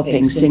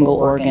developing single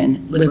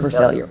organ liver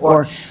failure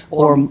or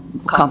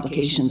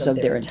complications of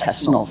their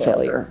intestinal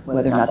failure,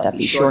 whether or not that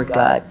be short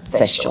gut,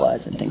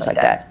 fistulas, and things like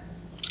that.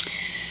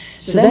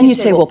 So then you'd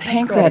say, well,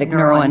 pancreatic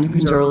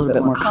neuroendocrines are a little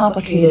bit more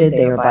complicated.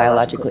 They are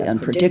biologically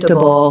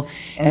unpredictable.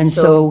 And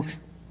so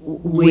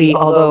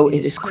although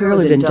it has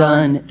clearly been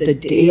done, the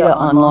data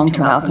on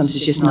long-term outcomes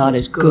is just not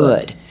as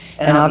good.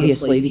 And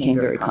obviously it became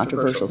very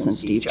controversial since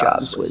Steve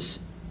Jobs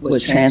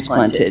was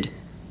transplanted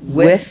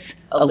with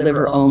a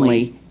liver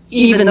only,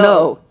 even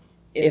though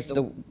if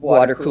the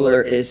water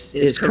cooler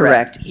is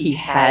correct, he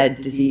had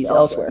disease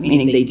elsewhere,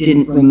 meaning they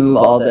didn't remove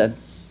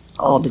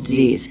all the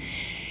disease.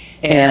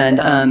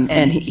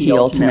 And he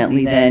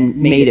ultimately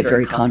then made it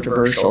very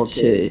controversial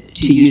to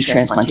use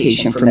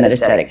transplantation for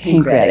metastatic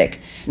pancreatic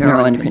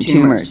neuroendocrine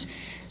tumors.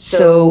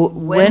 So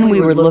when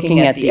we were looking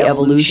at the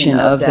evolution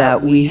of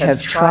that, we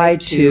have tried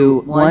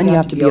to, one, you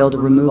have to be able to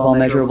remove all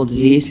measurable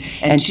disease,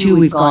 and two,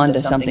 we've gone to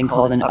something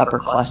called an upper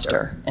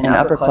cluster. And an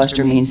upper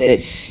cluster means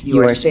that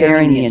you are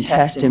sparing the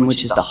intestine,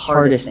 which is the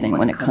hardest thing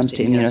when it comes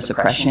to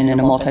immunosuppression in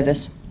a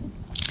multivis.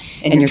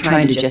 And you're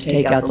trying to just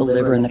take out the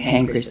liver and the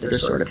pancreas that are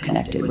sort of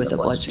connected with the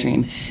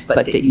bloodstream,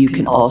 but that you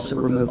can also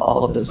remove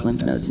all of those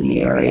lymph nodes in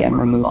the area and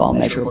remove all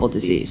measurable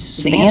disease.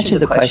 So the answer to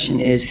the question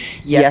is,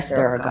 yes,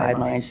 there are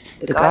guidelines.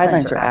 The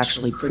guidelines are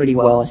actually pretty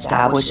well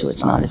established, so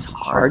it's not as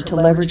hard to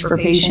leverage for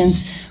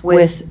patients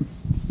with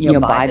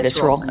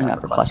bivisceral and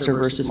upper cluster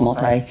versus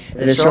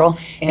multivisceral.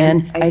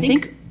 And I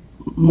think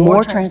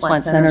more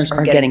transplant centers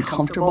are getting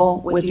comfortable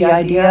with the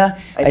idea.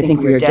 I think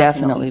we are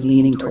definitely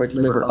leaning towards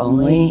liver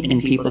only in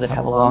people that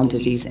have a long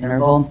disease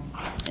interval,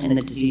 and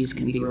the disease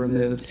can be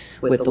removed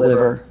with the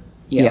liver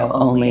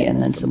only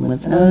and then some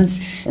lymph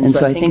nodes. And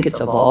so I think it's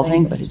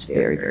evolving, but it's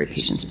very, very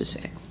patient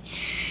specific.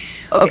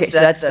 Okay, so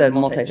that's the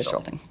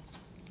multivisceral thing.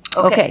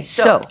 Okay,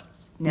 so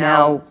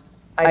now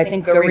I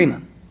think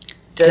Garima.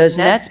 Does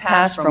NETs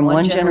pass from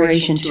one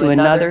generation to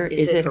another?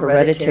 Is it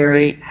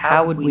hereditary?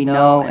 How would we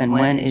know? And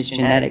when is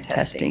genetic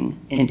testing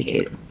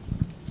indicated?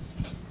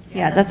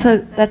 Yeah, that's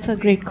a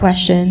great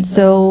question.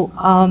 So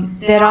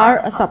there are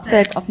a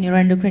subset of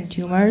neuroendocrine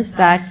tumors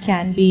that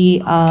can be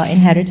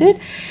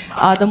inherited.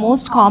 The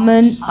most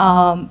common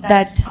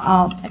that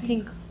I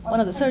think one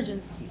of the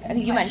surgeons, I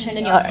think you mentioned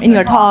in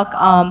your talk,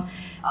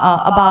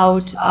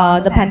 about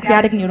the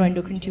pancreatic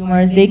neuroendocrine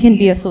tumors. They can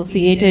be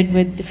associated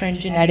with different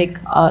genetic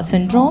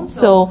syndromes.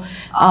 So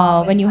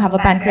when you have a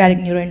pancreatic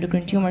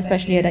neuroendocrine tumor,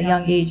 especially at a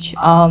young age,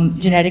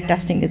 genetic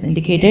testing is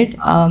indicated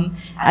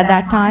at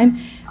that time.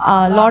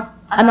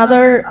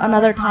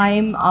 Another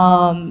time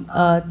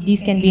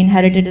these can be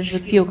inherited is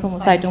with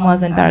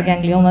pheochromocytomas and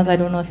paragangliomas. I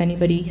don't know if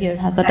anybody here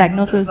has the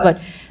diagnosis,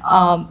 but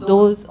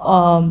those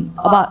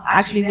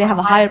actually they have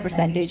a higher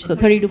percentage. So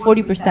 30 to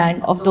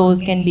 40% of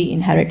those can be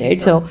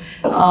inherited. So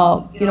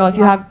if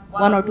you have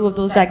one or two of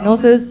those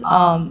diagnoses,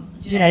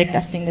 genetic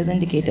testing is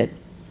indicated.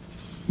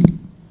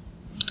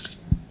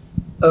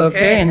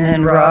 Okay, and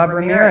then Rob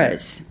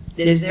Ramirez.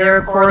 Is there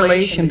a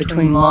correlation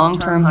between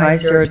long-term high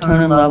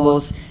serotonin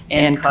levels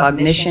and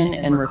cognition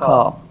and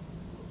recall?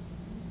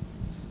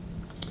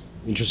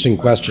 Interesting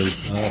question.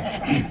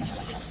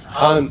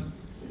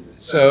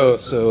 So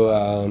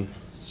to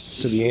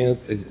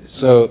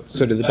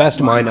the best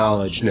of my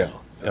knowledge, no.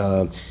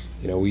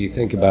 We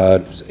think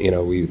about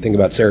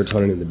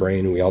serotonin in the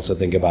brain, and we also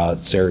think about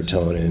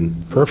serotonin,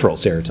 peripheral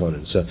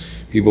serotonin. So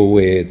people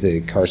with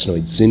the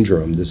carcinoid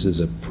syndrome, this is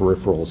a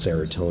peripheral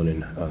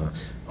serotonin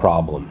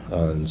problem,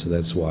 and so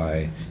that's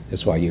why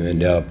you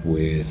end up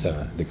with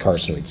the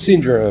carcinoid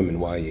syndrome,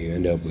 and why you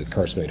end up with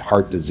carcinoid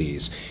heart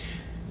disease.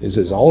 This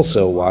is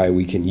also why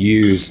we can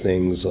use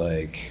things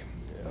like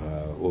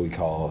what we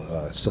call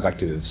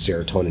selective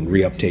serotonin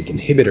reuptake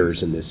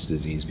inhibitors in this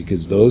disease,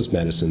 because those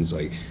medicines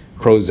like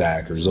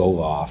Prozac or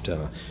Zoloft,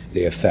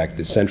 they affect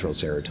the central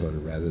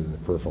serotonin rather than the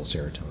peripheral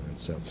serotonin.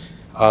 So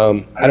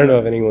I don't know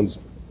if anyone's,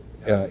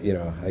 I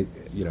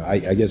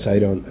guess I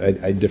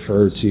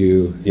defer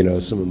to,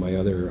 some of my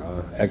other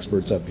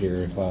experts up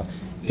here if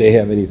they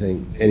have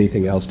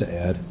anything else to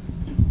add.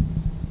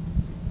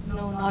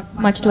 No, not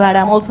much to add.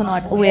 I'm also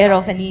not aware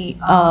of any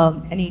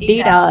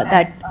data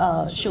that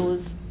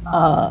shows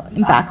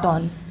impact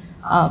on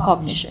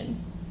cognition.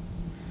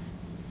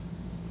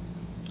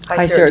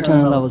 High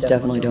serotonin levels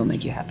definitely don't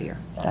make you happier.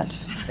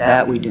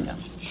 That we do know.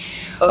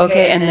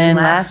 Okay, and then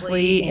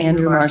lastly,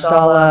 Andrew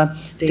Marsala,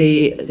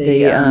 the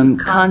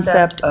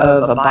concept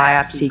of a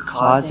biopsy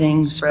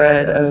causing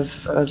spread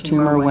of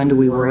tumor. When do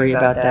we worry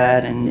about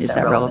that, and is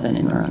that relevant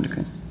in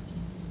neuroendocrine?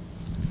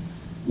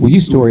 We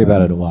used to worry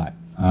about it a lot.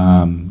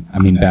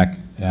 Back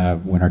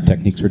when our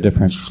techniques were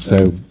different.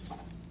 So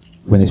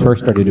when they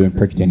first started doing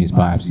percutaneous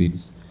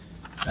biopsies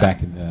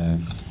back in the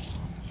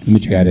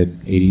image-guided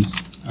 80s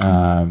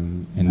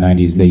and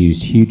 90s, they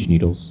used huge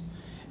needles,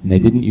 and they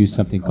didn't use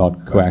something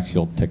called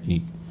coaxial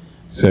technique.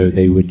 So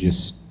they would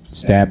just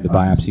stab the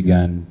biopsy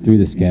gun through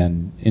the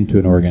skin, into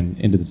an organ,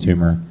 into the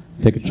tumor,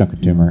 take a chunk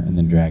of tumor, and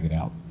then drag it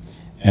out.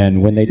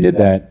 And when they did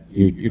that,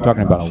 you're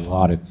talking about a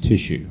lot of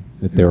tissue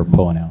that they were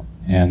pulling out.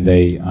 And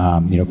they,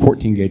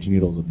 14 gauge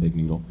needle is a big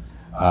needle.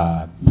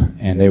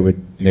 And they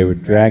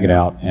would drag it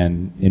out,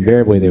 and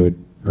invariably they would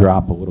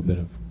drop a little bit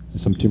of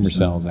some tumor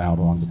cells out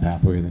along the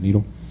pathway of the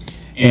needle.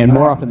 And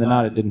more often than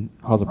not, it didn't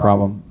cause a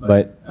problem,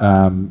 but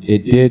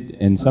it did,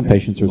 in some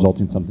patients,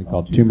 result in something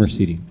called tumor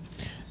seeding.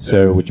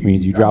 So, which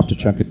means you dropped a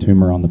chunk of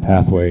tumor on the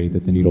pathway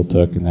that the needle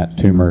took, and that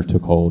tumor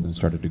took hold and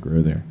started to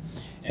grow there.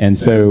 And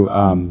so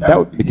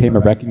that became a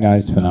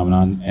recognized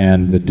phenomenon,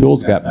 and the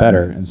tools got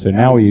better. And so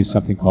now we use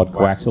something called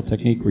coaxial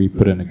technique, where you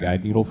put in a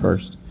guide needle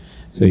first.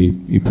 So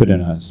you put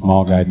in a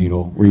small guide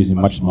needle. We're using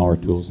much smaller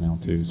tools now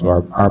too. So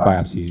our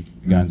biopsy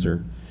guns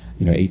are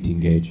 18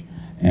 gauge.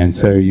 And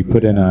so you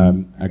put in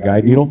a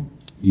guide needle,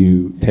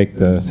 you take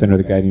the center of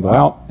the guide needle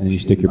out, and then you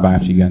stick your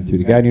biopsy gun through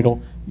the guide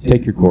needle, you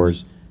take your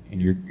cores,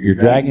 and you're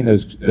dragging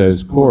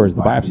those cores,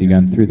 the biopsy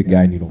gun, through the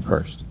guide needle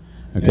first.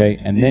 Okay,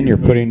 and then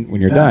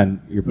when you're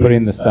done, you're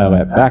putting the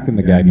stylet back in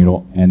the guide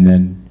needle, and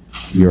then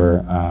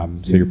you're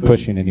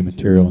pushing any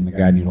material in the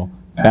guide needle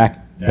back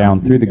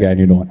down through the guide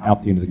needle and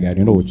out the end of the guide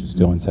needle, which is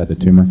still inside the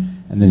tumor,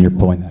 and then you're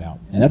pulling that out.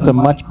 And that's a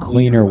much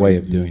cleaner way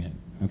of doing it.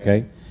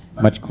 Okay,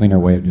 much cleaner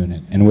way of doing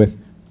it. And with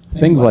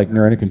things like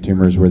neuroendocrine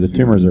tumors, where the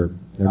tumors they're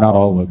not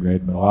all low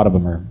grade, but a lot of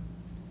them are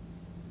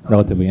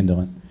relatively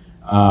indolent.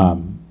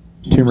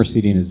 Tumor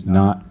seeding is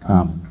not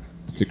common.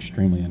 It's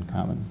extremely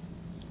uncommon.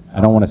 I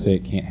don't want to say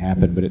it can't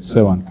happen, but it's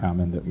so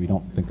uncommon that we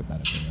don't think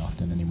about it very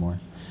often anymore.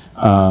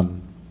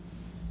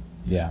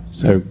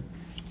 So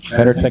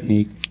better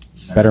technique,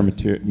 better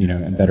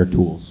material, and better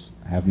tools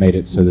have made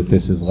it so that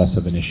this is less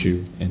of an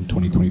issue in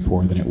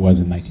 2024 than it was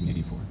in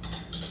 1984.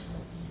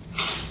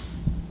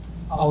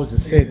 I will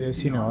just say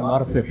this, a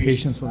lot of the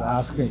patients will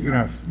ask,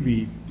 if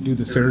we do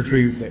the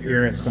surgery, the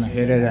area is going to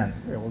hit it and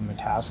it will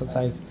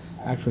metastasize.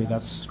 Actually,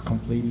 that's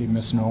completely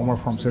misnomer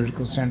from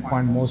surgical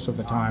standpoint. Most of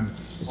the time,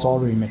 it's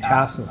already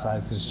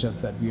metastasized. It's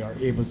just that we are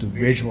able to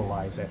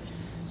visualize it.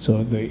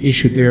 So the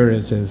issue there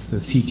is the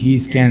CT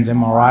scans,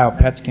 MRI, or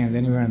PET scans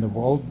anywhere in the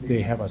world,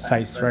 they have a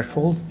size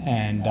threshold,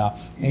 and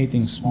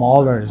anything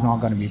smaller is not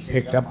going to be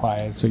picked up by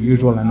it. So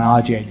usual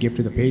analogy I give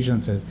to the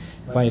patients is,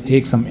 if I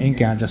take some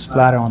ink and just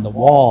splatter on the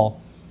wall,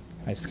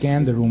 I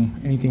scan the room,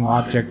 anything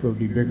object will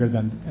be bigger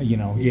than,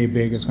 yay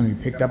big is going to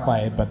be picked up by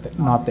it, but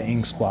not the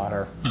ink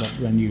splatter. But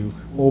when you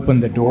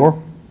open the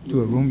door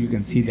to a room, you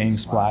can see the ink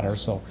splatter.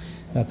 So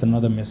That's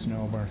another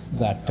misnomer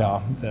that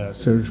the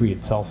surgery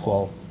itself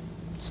will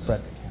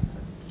spread the cancer.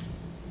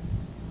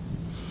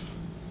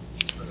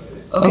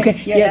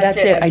 Okay, yeah,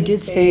 that's it. I did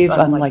save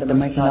on like the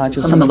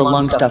micronodules, some of the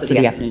lung stuff for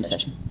the afternoon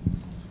session.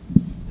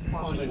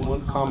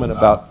 One comment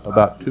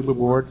about tumor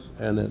boards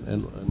and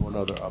one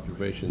other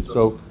observation.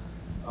 So,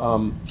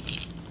 in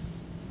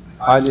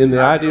the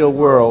ideal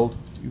world,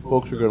 you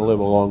folks are going to live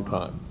a long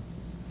time.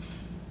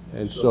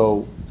 And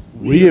so,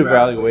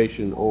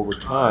 reevaluation over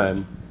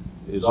time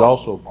is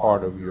also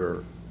part of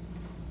your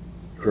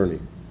journey.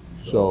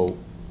 So,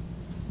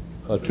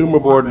 a tumor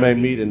board may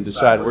meet and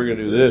decide we're going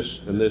to do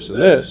this and this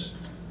and this,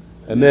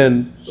 and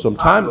then some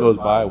time goes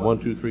by, 1,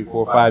 2, 3,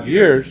 4, 5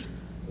 years,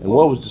 and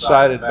what was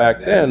decided back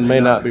then may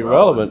not be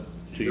relevant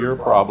to your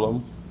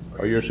problem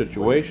or your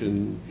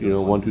situation,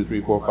 1, 2,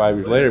 3, 4, 5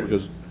 years later,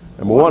 because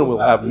number one, we'll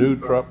have new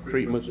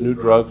treatments, new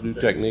drugs, new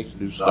techniques,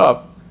 new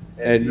stuff,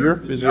 and your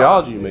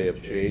physiology may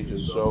have changed,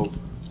 and so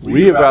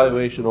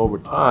reevaluation over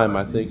time,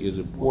 I think, is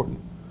important.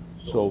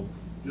 So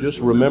just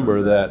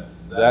remember that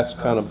that's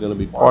kind of going to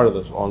be part of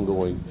this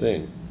ongoing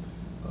thing.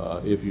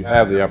 If you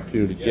have the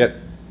opportunity to get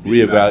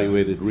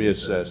reevaluated,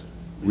 reassessed,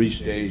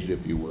 restaged,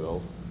 if you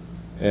will.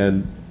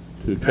 And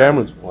to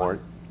Cameron's point,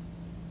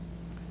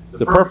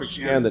 the perfect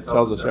scan that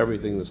tells us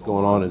everything that's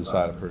going on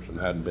inside a person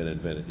hadn't been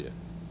invented yet.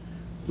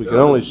 We can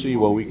only see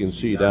what we can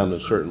see down to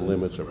certain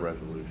limits of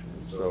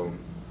resolution. So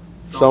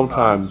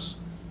sometimes,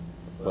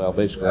 well,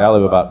 basically I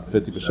live about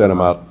 50% of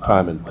my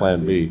time in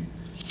Plan B,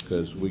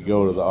 because we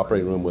go to the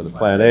operating room with a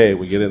Plan A,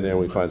 we get in there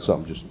and we find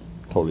something just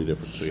totally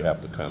different, so you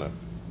have to kind of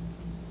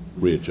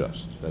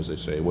readjust, as they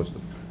say.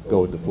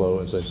 Go with the flow,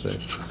 as they say.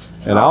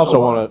 And I also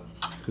want to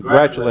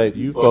congratulate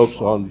you folks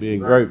on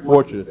being very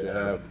fortunate to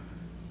have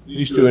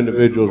these two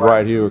individuals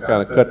right here who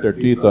kind of cut their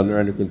teeth on their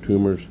endocrine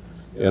tumors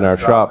in our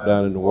shop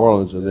down in New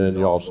Orleans, and then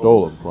y'all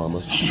stole them from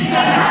us.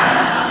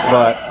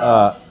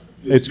 But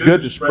it's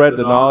good to spread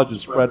the knowledge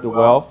and spread the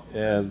wealth,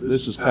 and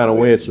this is kind of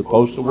the way it's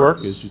supposed to work.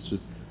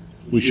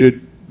 We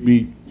should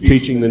be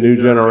teaching the new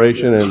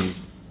generation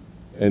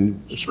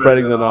and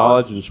spreading the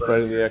knowledge and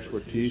spreading the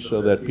expertise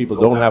so that people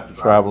don't have to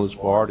travel as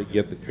far to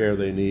get the care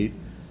they need.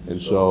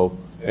 And so,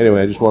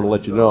 anyway, I just want to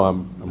let you know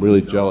I'm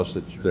really jealous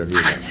that they're here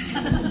now.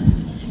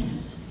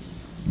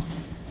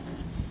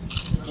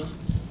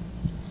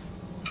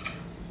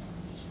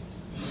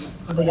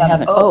 They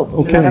haven't. Oh,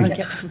 okay. They haven't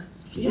kept,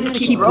 you gotta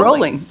keep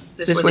rolling.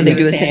 Is this where they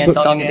do a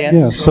song and dance?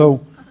 Yeah.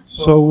 So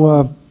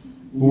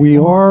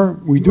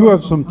we do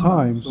have some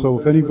time. So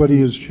if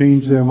anybody has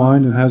changed their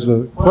mind and has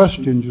a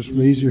question, just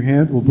raise your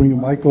hand. We'll bring a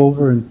mic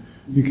over and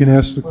you can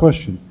ask the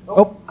question.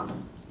 Oh,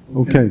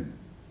 okay.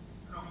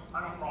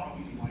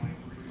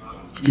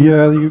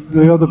 Yeah,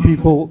 the other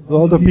people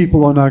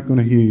are not going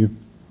to hear you.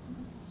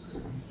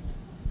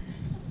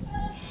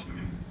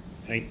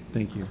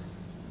 Thank you.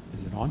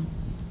 Is it on?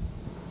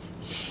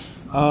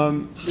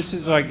 This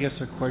is, I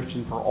guess, a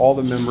question for all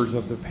the members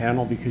of the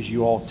panel because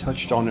you all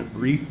touched on it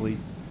briefly.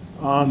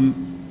 My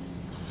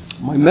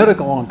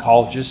medical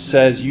oncologist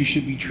says you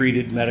should be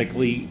treated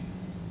medically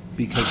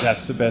because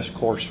that's the best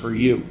course for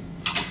you.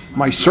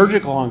 My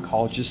surgical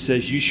oncologist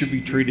says you should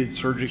be treated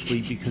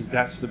surgically because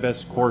that's the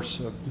best course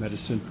of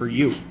medicine for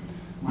you.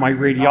 My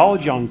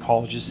radiology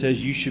oncologist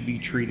says you should be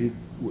treated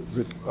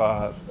with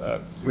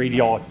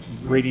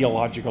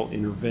radiological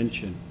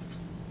intervention.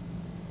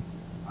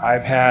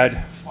 I've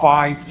had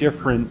 5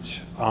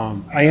 different,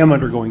 I am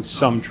undergoing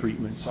some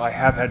treatments. I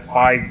have had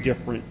 5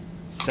 different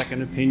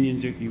second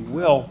opinions, if you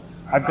will.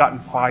 I've gotten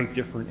 5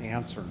 different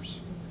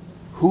answers.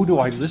 Who do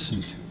I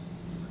listen to?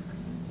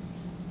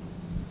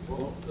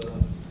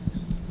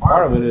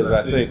 Part of it is,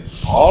 I think,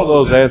 all of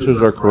those answers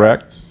are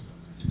correct,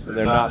 and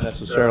they're not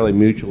necessarily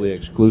mutually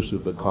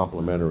exclusive but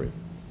complementary.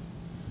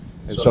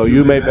 And so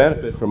you may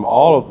benefit from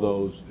all of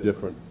those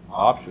different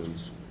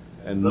options,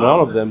 and none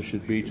of them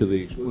should be to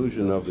the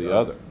exclusion of the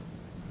other.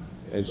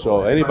 And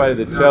so anybody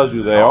that tells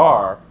you they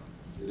are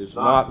is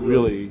not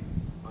really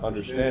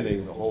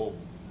understanding the whole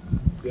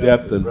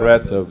depth and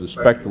breadth of the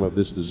spectrum of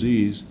this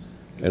disease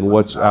and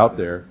what's out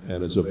there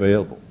and is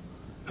available.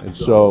 And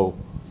so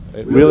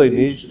it really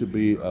needs to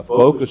be a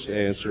focused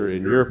answer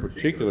in your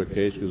particular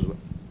case, because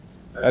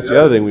that's the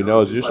other thing we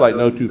know is just like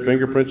no 2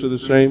 fingerprints are the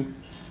same,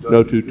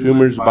 no 2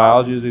 tumors'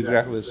 biology is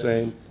exactly the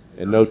same,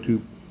 and no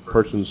 2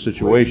 person's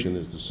situation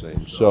is the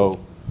same. So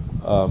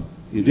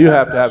you do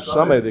have to have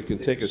somebody that can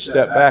take a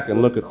step back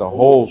and look at the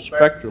whole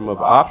spectrum of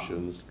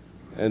options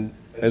and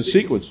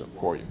sequence them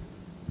for you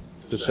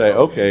to say,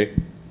 okay,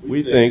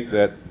 we think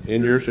that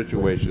in your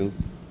situation,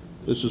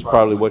 this is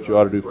probably what you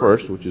ought to do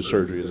first, which is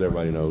surgery, as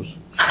everybody knows.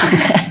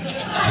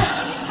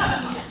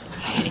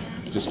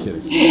 Just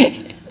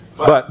kidding.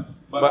 But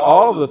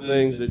all of the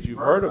things that you've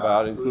heard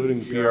about,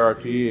 including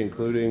PRT,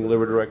 including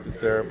liver-directed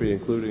therapy,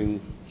 including,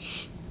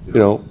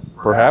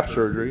 perhaps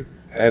surgery,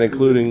 and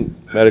including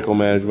medical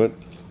management,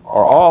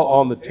 are all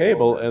on the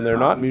table, and they're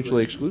not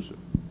mutually exclusive.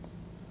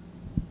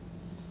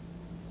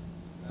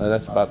 And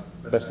that's about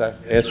the best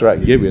answer I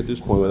can give you at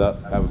this point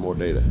without having more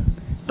data.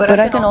 But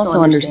I can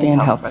also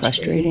understand how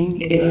frustrating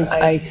it is.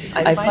 I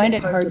find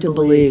it hard to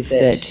believe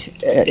that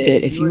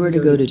if you were to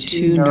go to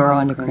 2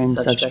 neuroendocrine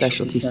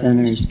subspecialty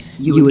centers,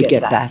 you would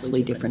get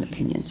vastly different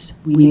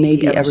opinions. We may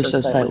be ever so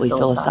slightly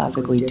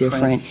philosophically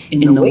different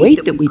in the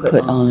weight that we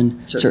put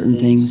on certain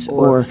things,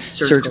 or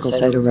surgical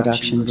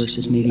cytoreduction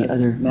versus maybe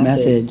other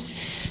methods.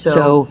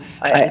 So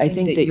I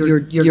think that you're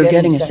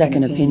getting a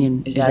second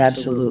opinion is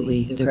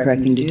absolutely the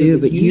correct thing to do.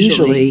 But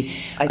usually,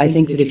 I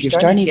think that if you're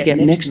starting to get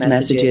mixed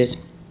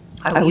messages,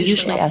 I would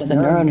usually ask the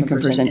neuroendocrine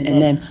person,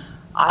 and then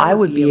I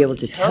would be able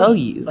to tell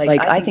you,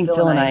 like I think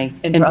Phil and I,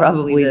 and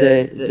probably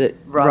the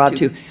Rob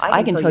too,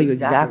 I can tell you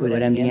exactly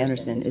what MD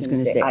Anderson is going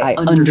to say. I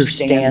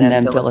understand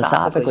them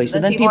philosophically, so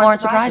then people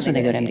aren't surprised when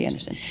they go to MD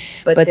Anderson.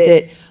 But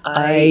that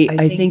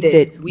I think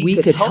that we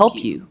could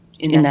help you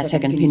in that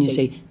second opinion,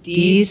 say,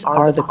 these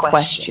are the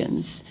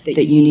questions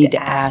that you need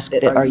to ask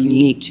that are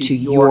unique to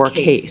your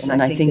case.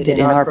 And I think that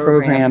in our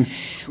program,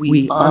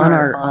 we, on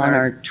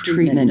our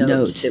treatment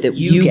notes that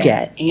you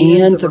get,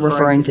 and the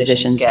referring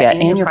physicians get,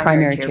 and your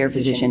primary care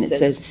physician, it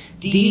says,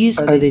 these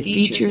are the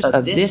features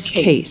of this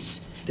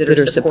case that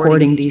are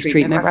supporting these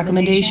treatment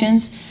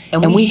recommendations,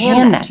 and we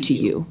hand that to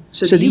you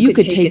so that you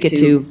could take it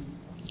to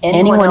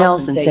anyone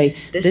else and say,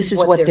 this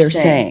is what they're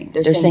saying.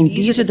 They're saying,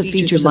 these are the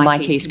features of my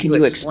case. Can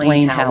you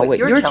explain how what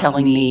you're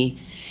telling me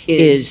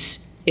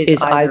is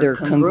either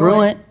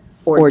congruent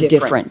or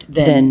different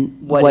than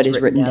what is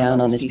written down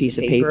on this piece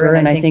of paper?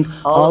 And I think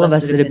all of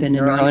us that have been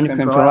in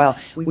neuroendocrine for a while,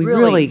 we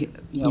really,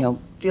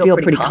 feel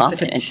pretty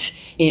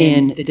confident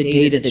in the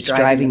data that's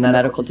driving the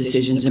medical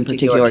decisions in a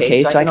particular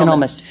case. So I can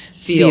almost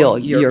feel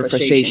your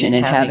frustration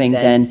in having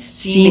then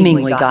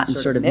seemingly gotten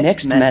sort of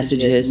mixed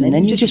messages, and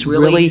then you just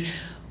really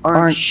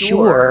aren't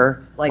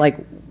sure, like,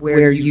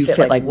 where you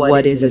fit, like,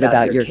 what is it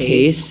about your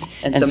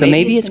case? And so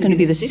maybe it's going to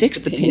be the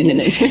sixth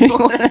opinion of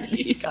one of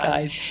these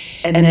guys.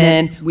 And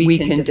then we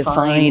can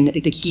define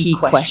the key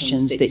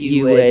questions that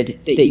you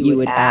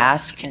would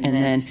ask, and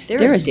then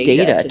there is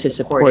data to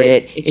support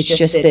it. It's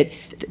just that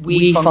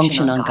we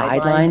function on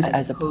guidelines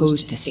as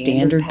opposed to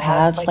standard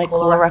paths like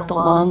colorectal,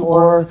 lung,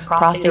 or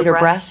prostate or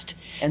breast.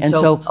 And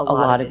so a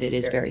lot of it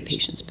is very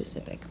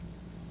patient-specific.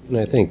 And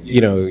I think,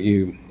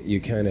 you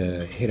kind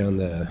of hit on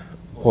the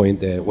point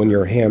that when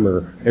you're a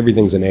hammer,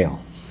 everything's a nail,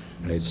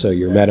 right? So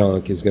your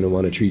med-onc is going to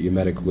want to treat you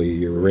medically,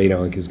 your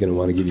rad-onc is going to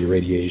want to give you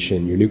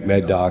radiation, your nuke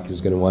med doc is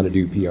going to want to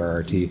do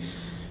PRRT,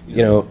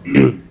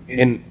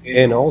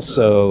 and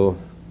also,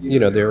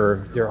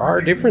 there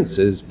are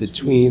differences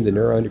between the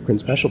neuroendocrine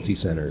specialty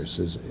centers,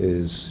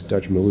 as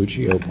Dr.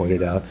 Maluccio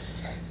pointed out.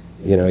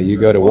 You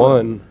go to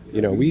one,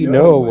 we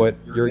know what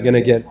you're going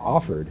to get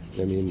offered.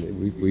 I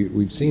mean,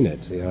 we've seen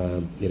it.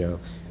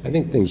 I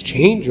think things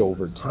change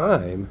over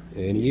time,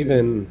 and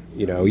even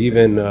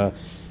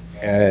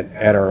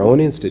at our own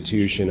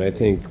institution, I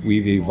think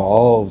we've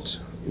evolved,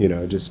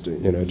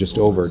 just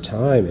over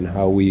time in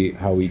how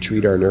we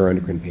treat our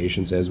neuroendocrine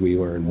patients as we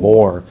learn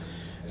more.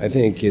 I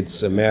think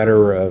it's a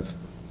matter of,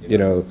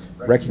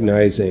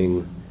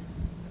 recognizing,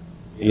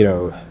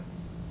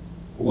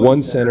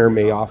 one center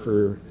may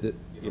offer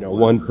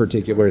one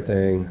particular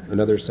thing,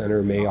 another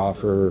center may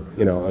offer,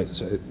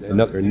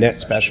 another net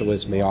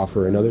specialist may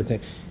offer another thing.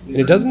 And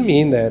it doesn't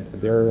mean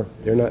that they're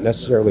not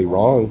necessarily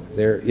wrong.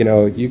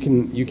 You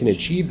can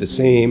achieve the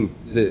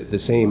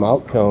same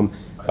outcome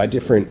by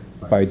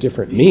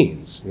different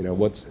means.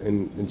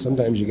 And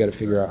sometimes you got to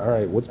figure out, all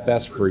right, what's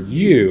best for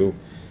you,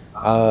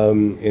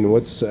 and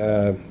what's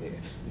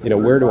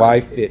where do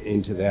I fit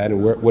into that,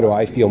 and what do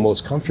I feel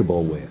most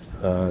comfortable with?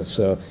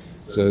 So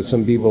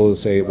some people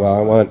say, well,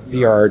 I want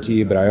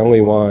PRRT, but I only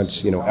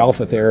want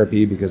alpha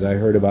therapy because I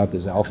heard about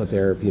this alpha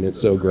therapy and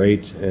it's so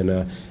great. And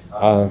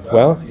I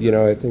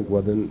think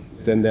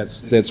then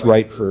that's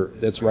right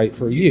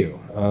for you.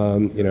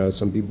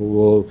 Some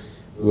people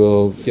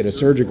will get a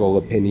surgical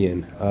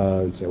opinion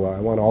and say, well, I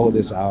want all of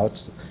this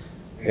out,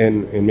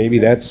 and maybe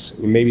that's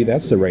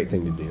the right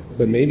thing to do.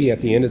 But maybe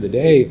at the end of the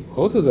day,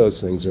 both of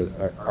those things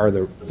are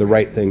the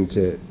right thing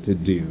to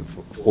do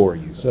for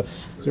you. So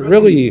it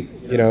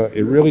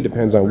really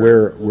depends on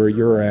where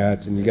you're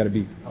at, and you got to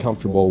be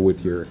comfortable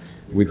with your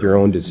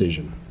own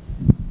decision.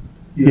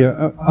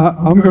 Yeah,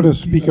 I'm going to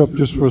speak up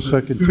just for a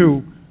second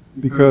too,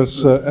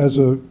 because as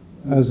a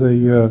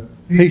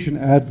patient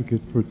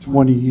advocate for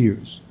 20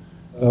 years,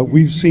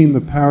 we've seen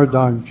the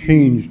paradigm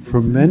change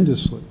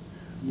tremendously,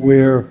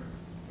 where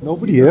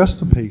nobody asked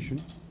the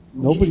patient,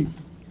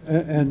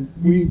 and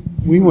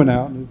we went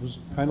out, and it was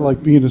kind of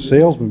like being a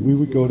salesman. We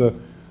would go to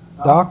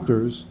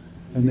doctors,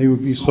 and they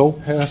would be so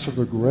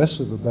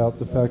passive-aggressive about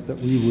the fact that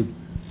we would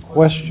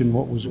question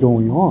what was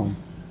going on.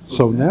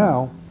 So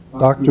now,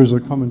 doctors are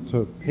coming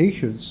to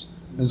patients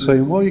and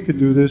saying, well, you could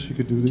do this, you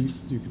could do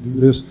this, you could do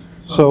this.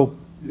 So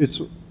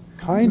it's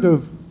kind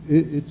of,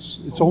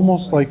 it's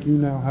almost like you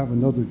now have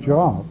another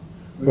job,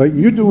 right?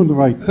 You're doing the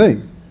right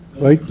thing,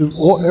 right?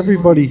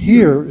 Everybody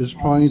here is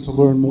trying to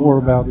learn more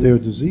about their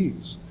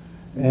disease.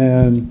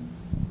 And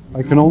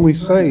I can only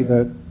say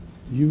that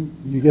you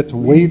get to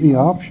weigh the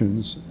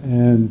options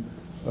and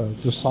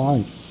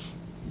decide.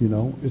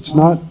 It's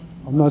not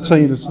I'm not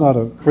saying it's not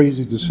a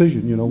crazy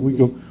decision, you know,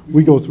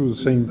 we go through the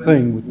same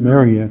thing with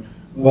Marianne,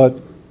 but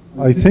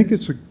I think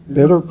it's a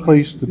better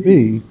place to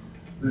be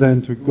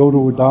than to go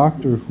to a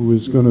doctor who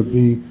is going to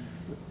be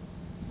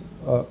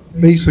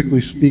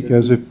basically speak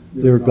as if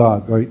they're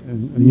God, right?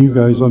 And you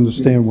guys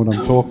understand what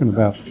I'm talking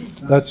about.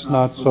 That's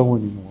not so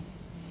anymore.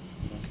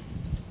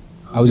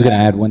 I was going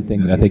to add one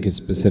thing that I think is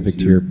specific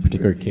to your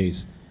particular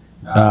case.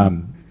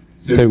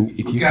 So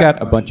if you've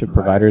got a bunch of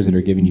providers that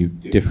are giving you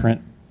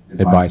different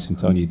advice and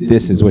telling you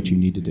this is what you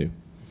need to do,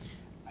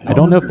 I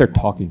don't know if they're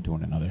talking to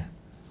one another,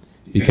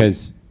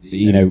 because,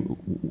 you know,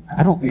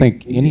 I don't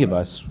think any of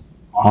us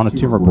on a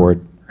tumor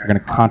board are going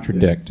to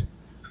contradict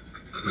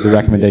the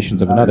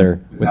recommendations of another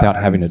without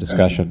having a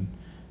discussion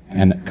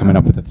and coming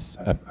up with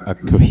a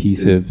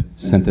cohesive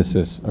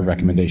synthesis of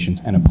recommendations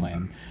and a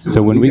plan.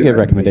 So when we give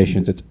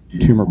recommendations, it's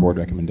tumor board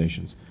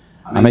recommendations.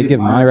 I may give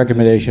my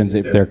recommendations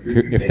if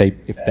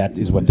that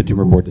is what the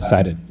tumor board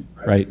decided,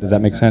 right? Does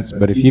that make sense?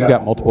 But if you've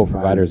got multiple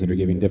providers that are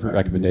giving different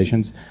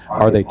recommendations,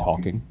 are they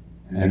talking?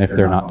 And if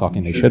they're not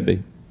talking, they should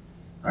be,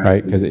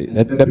 right? Because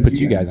that puts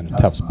you guys in a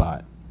tough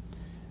spot.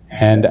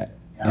 And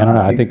I don't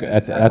know. I think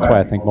that's why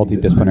I think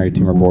multidisciplinary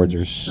tumor boards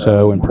are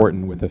so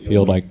important with a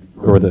field like,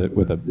 or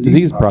with a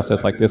disease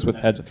process like this,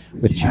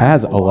 which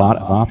has a lot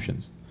of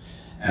options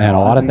and a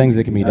lot of things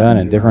that can be done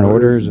in different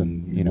orders.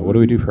 And you know, what do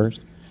we do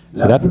first?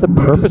 So that's the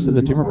purpose of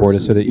the tumor board,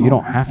 is so that you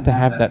don't have to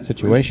have that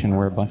situation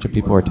where a bunch of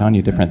people are telling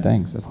you different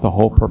things. That's the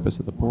whole purpose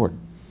of the board.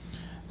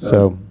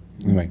 So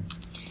anyway.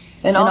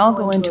 And I'll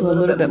go into a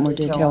little bit more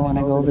detail when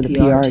I go over the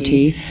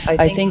PRT.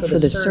 I think for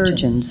the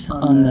surgeons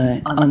on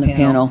the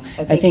panel,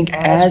 I think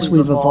as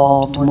we've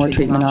evolved, more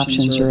treatment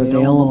options are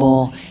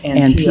available,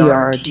 and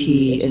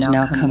PRT is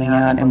now coming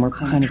out, and we're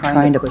kind of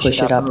trying to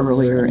push it up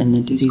earlier in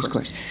the disease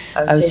course.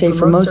 I would say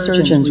for most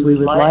surgeons, we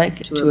would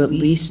like to at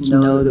least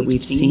know that we've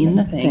seen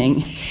the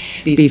thing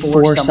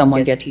before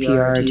someone gets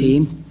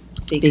PRT,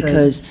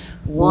 because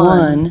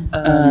one,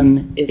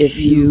 if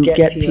you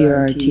get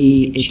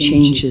PRT, it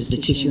changes the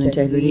tissue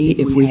integrity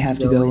if we have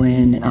to go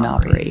in and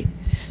operate.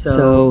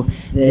 So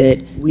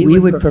that we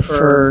would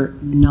prefer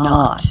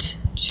not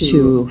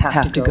to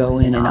have to go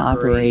in and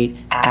operate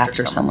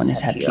after someone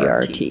has had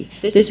PRT.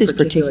 This is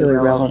particularly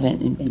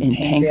relevant in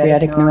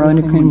pancreatic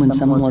neuroendocrine, when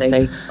someone will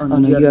say, oh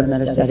no, you have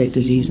metastatic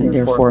disease and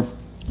therefore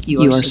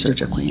you are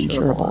surgically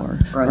incurable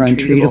or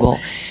untreatable.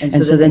 And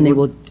so then they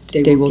will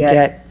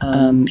get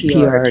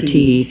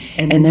PRT,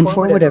 and then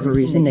for whatever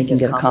reason they can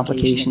get a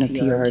complication of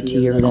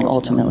PRT, or then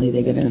ultimately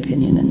they get an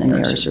opinion and then they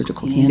are a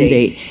surgical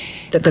candidate.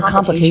 The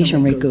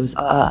complication rate goes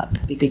up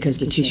because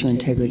the tissue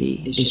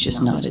integrity is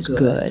just not as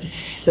good.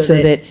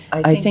 So that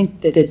I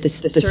think that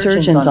the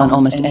surgeons on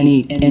almost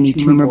any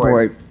tumor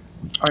board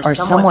are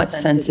somewhat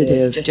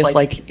sensitive, just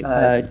like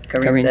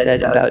Karine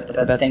said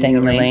about staying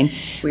in your lane.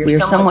 We are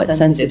somewhat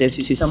sensitive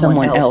to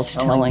someone else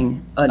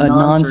telling, a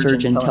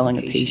non-surgeon telling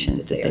a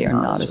patient that they are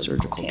not a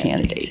surgical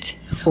candidate.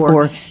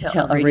 Or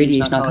a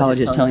radiation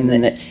oncologist telling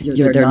them that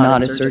they're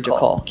not a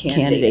surgical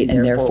candidate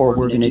and therefore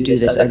we're going to do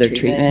this other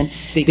treatment,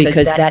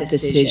 because that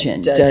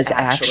decision does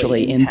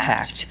actually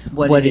impact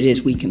what it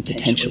is we can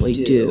potentially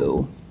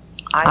do,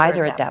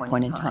 either at that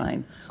point in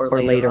time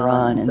or later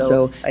on. And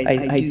so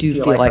I do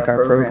feel like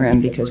our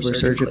program, because we're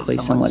surgically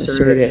somewhat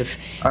assertive,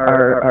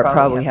 are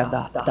probably have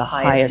the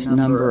highest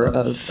number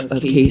of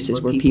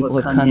cases where people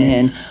have come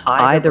in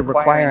either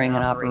requiring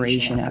an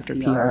operation after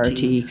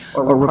PRT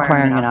or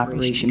requiring an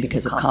operation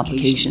because of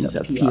complications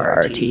of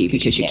PRT,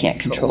 because you can't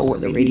control where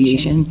the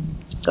radiation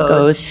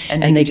goes,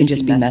 and they can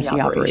just be messy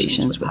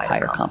operations with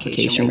higher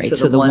complication rates.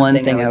 So the one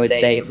thing I would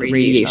say, if the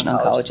radiation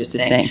oncologist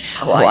is saying,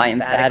 well, I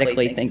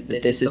emphatically think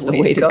that this is the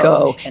way to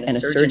go, and a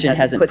surgeon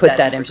hasn't put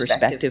that in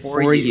perspective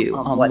for you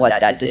on what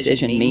that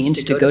decision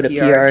means to go to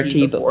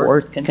PRT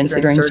before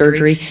considering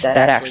surgery,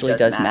 that actually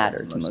does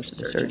matter to most of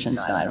the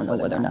surgeons. Now, I don't know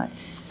whether or not,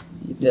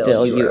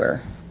 Bill, you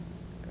are.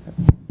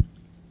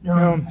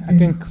 No, I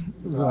think,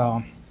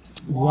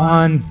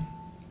 one,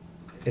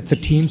 it's a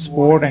team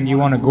sport, and you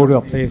want to go to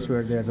a place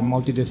where there's a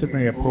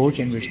multidisciplinary approach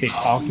in which they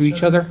talk to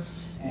each other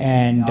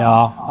and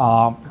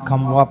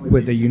come up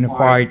with a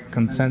unified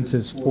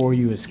consensus for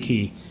you is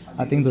key.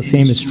 I think the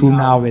same is true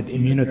now with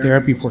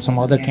immunotherapy for some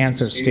other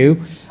cancers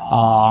too,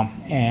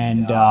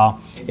 and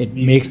it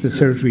makes the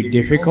surgery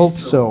difficult.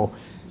 So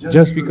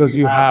just because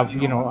you have,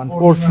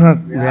 unfortunate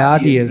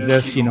reality is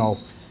this,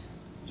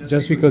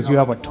 just because you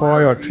have a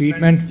toy or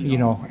treatment,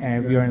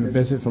 and we are in the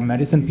business of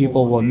medicine,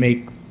 people will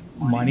make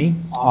money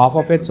off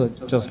of it. So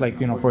just like,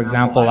 for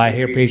example, I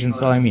hear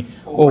patients telling me,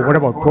 oh, what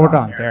about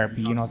proton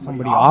therapy?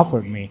 Somebody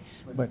offered me,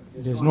 but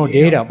there's no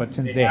data. But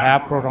since they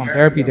have proton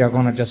therapy, they're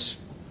going to just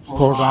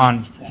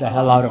proton the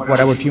hell out of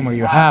whatever tumor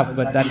you have.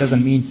 But that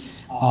doesn't mean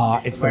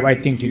it's the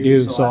right thing to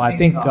do. So I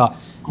think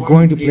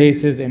going to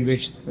places in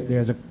which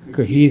there's a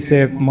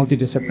cohesive,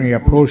 multidisciplinary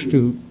approach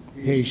to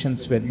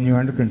patients with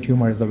neuroendocrine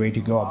tumor is the way to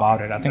go about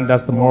it. I think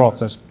that's the moral of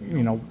this,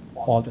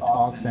 all the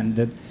talks and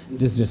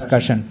this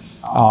discussion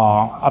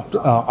up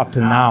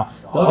till now.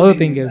 The other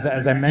thing is,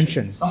 as I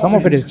mentioned, some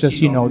of it is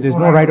just, there's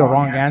no right or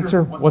wrong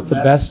answer. What's the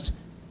best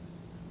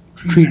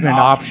treatment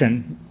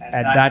option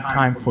at that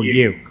time for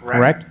you,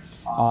 correct?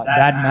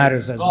 That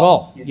matters as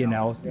well. You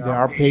know, there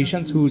are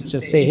patients who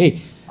just say,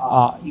 hey,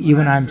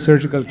 even I'm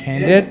surgical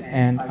candidate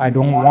and I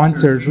don't want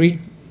surgery,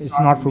 it's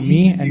not for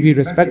me, and we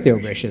respect their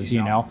wishes,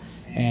 you know.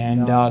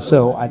 And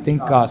so I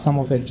think some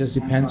of it just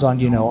depends on,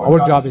 you know,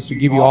 our job is to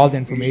give you all the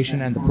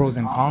information and the pros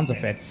and cons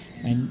of it.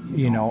 And,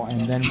 you know,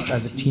 and then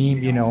as a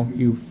team, you know,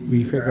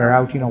 we figure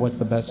out, you know, what's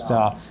the best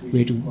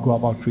way to go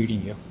about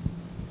treating you.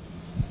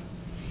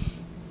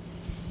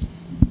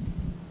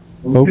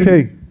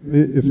 Okay,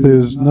 if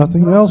there's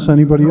nothing else,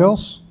 anybody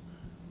else?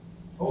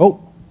 Oh,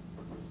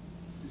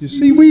 you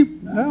see,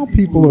 now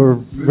people are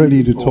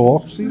ready to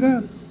talk. See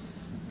that?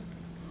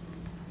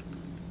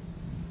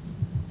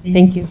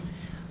 Thank you.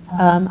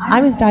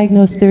 I was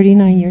diagnosed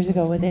 39 years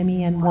ago with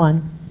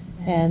MEN1,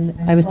 and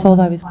I was told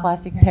I was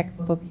classic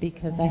textbook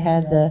because I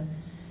had the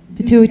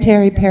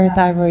pituitary,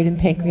 parathyroid, and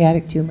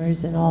pancreatic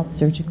tumors, and all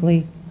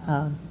surgically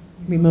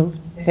removed,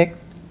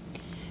 fixed.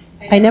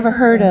 I never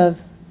heard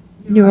of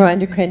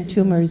neuroendocrine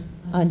tumors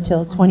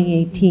until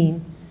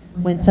 2018,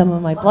 when some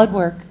of my blood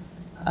work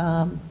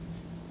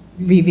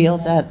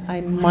revealed that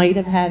I might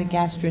have had a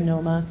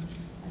gastrinoma,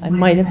 I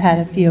might have had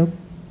a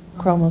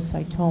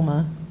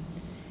pheochromocytoma,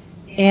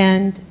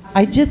 and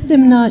I just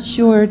am not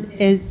sure,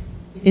 is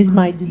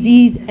my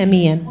disease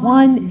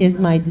MEN1, is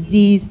my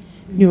disease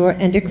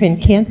neuroendocrine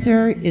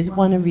cancer, is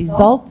one a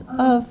result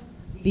of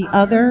the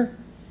other,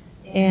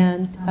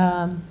 and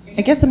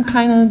I guess I'm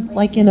kind of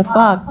like in a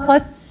fog.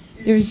 Plus,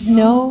 there's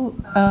no,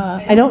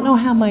 I don't know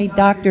how my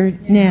doctor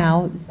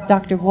now, this is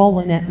Dr.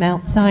 Wolin at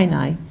Mount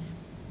Sinai,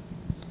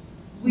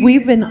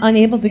 we've been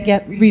unable to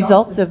get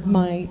results of the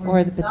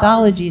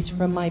pathologies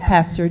from my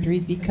past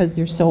surgeries because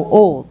they're so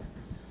old.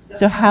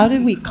 So how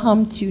did we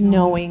come to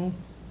knowing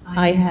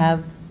I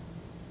have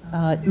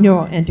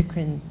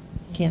neuroendocrine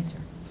cancer?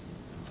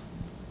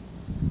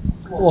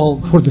 Well,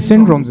 for the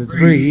syndromes, it's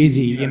very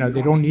easy. You know,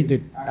 they don't need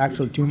the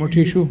actual tumor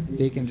tissue.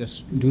 They can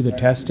just do the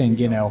testing,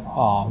 you know,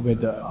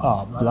 with the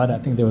blood. I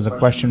think there was a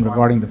question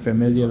regarding the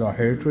familial or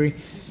hereditary.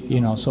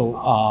 You know, so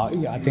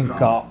I think,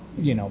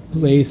 you know,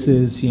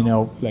 places, you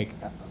know, like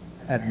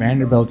at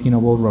Vanderbilt, you know,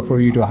 will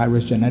refer you to a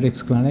high-risk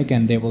genetics clinic,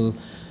 and they will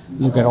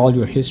look at all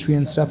your history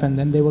and stuff, and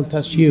then they will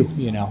test you,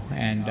 you know,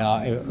 and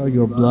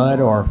your blood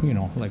or, you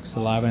know, like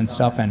saliva and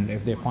stuff, and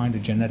if they find a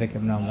genetic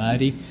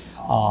abnormality,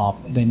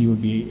 then you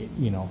would be,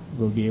 you know,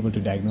 will be able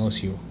to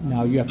diagnose you.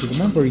 Now you have to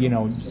remember, you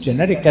know,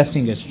 genetic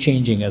testing is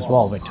changing as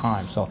well with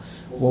time. So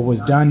what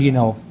was done, you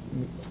know,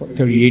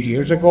 38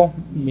 years ago,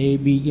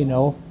 maybe, you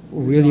know,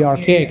 really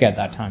archaic at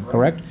that time,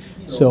 correct?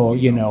 So,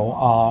 you know,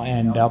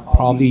 and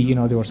probably, you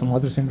know, there were some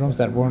other syndromes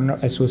that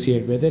weren't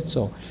associated with it.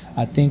 So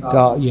I think,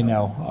 you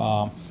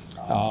know,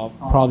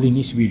 probably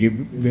needs to be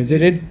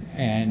revisited,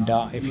 and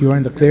if you're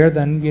in the clear,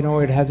 then you know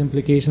it has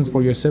implications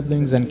for your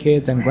siblings and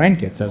kids and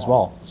grandkids as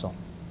well. So,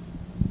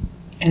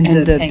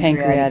 and the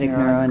pancreatic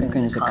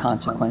neuroendocrine is a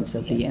consequence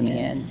of the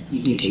MEN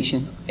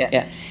mutation.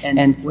 Yeah,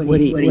 and what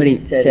he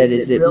said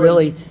is that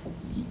really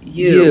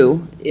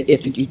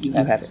if you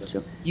have it,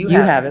 so you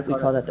have it. We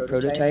call that the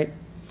prototype.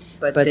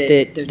 But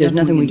there's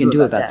nothing we can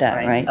do about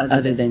that, right?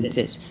 Other than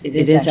this, it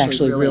is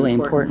actually really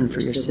important for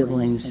your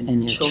siblings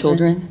and your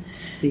children,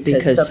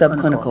 because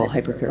subclinical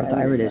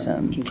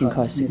hyperparathyroidism can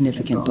cause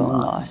significant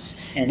bone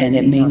loss, and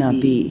it may not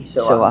be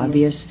so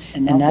obvious,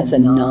 and that's a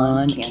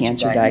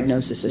non-cancer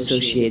diagnosis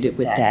associated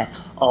with that,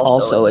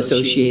 also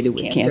associated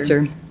with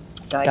cancer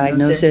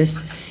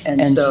diagnosis.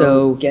 And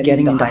so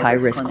getting into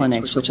high-risk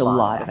clinics, which a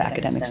lot of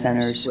academic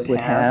centers would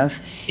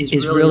have,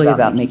 is really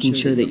about making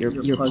sure that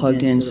you're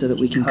plugged in so that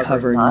we can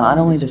cover not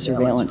only the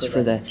surveillance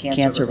for the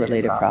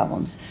cancer-related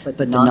problems, but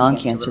the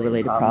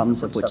non-cancer-related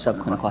problems, of which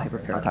subclinical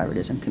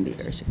hyperparathyroidism can be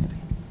very significant.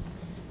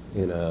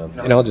 And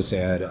I'll just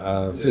add,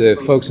 for the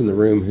folks in the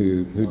room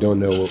who don't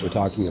know what we're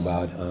talking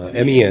about,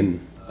 MEN1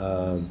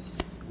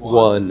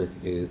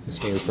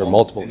 stands for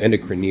multiple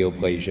endocrine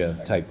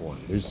neoplasia type 1.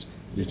 There's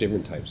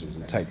different types. There's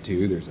a type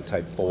 2, there's a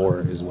type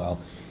 4 as well.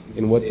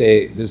 And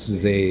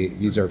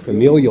these are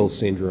familial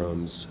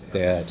syndromes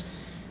that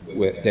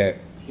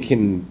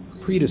can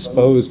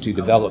predispose to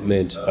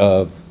development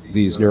of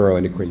these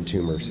neuroendocrine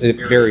tumors at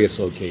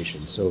various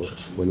locations. So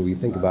when we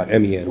think about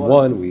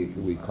MEN1,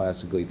 we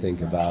classically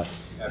think about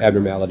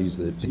abnormalities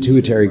of the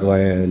pituitary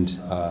gland,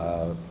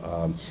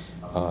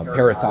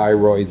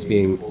 parathyroids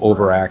being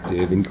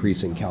overactive,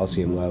 increasing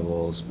calcium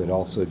levels, but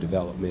also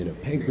development of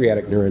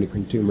pancreatic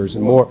neuroendocrine tumors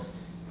and more.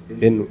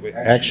 And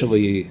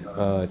actually,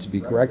 to be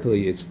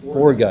correctly, it's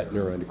foregut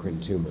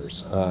neuroendocrine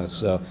tumors.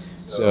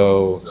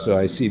 So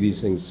I see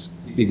these things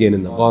begin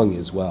in the lung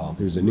as well.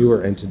 There's a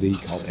newer entity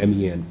called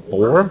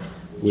MEN4,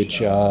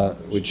 which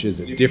is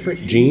a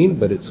different gene,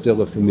 but it's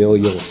still a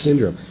familial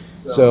syndrome.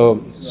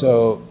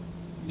 So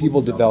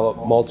people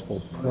develop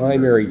multiple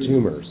primary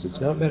tumors.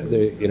 It's not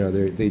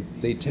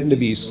they tend to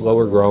be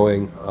slower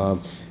growing,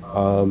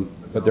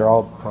 but they're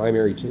all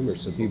primary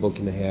tumors. So people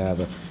can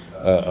have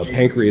a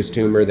pancreas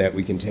tumor that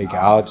we can take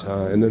out,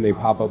 and then they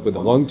pop up with a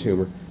lung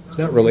tumor it's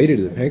not related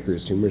to the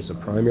pancreas tumor, it's a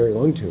primary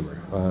lung tumor.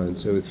 And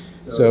so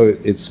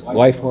it's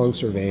lifelong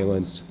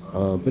surveillance,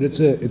 but it's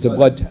a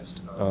blood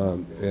test.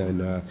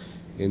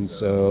 And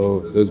so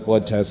those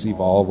blood tests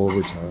evolve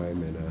over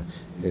time,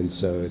 and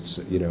so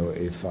it's, you know,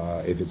 if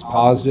it's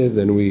positive,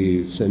 then we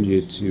send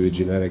you to a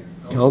genetic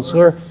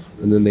counselor,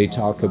 and then they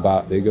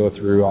go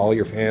through all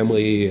your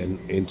family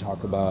and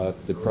talk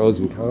about the pros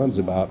and cons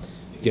about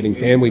getting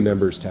family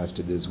members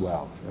tested as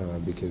well,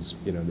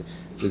 because, you know,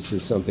 this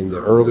is something that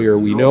earlier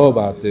we know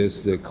about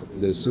this,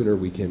 the sooner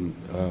we can,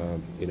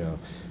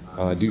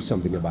 do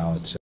something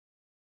about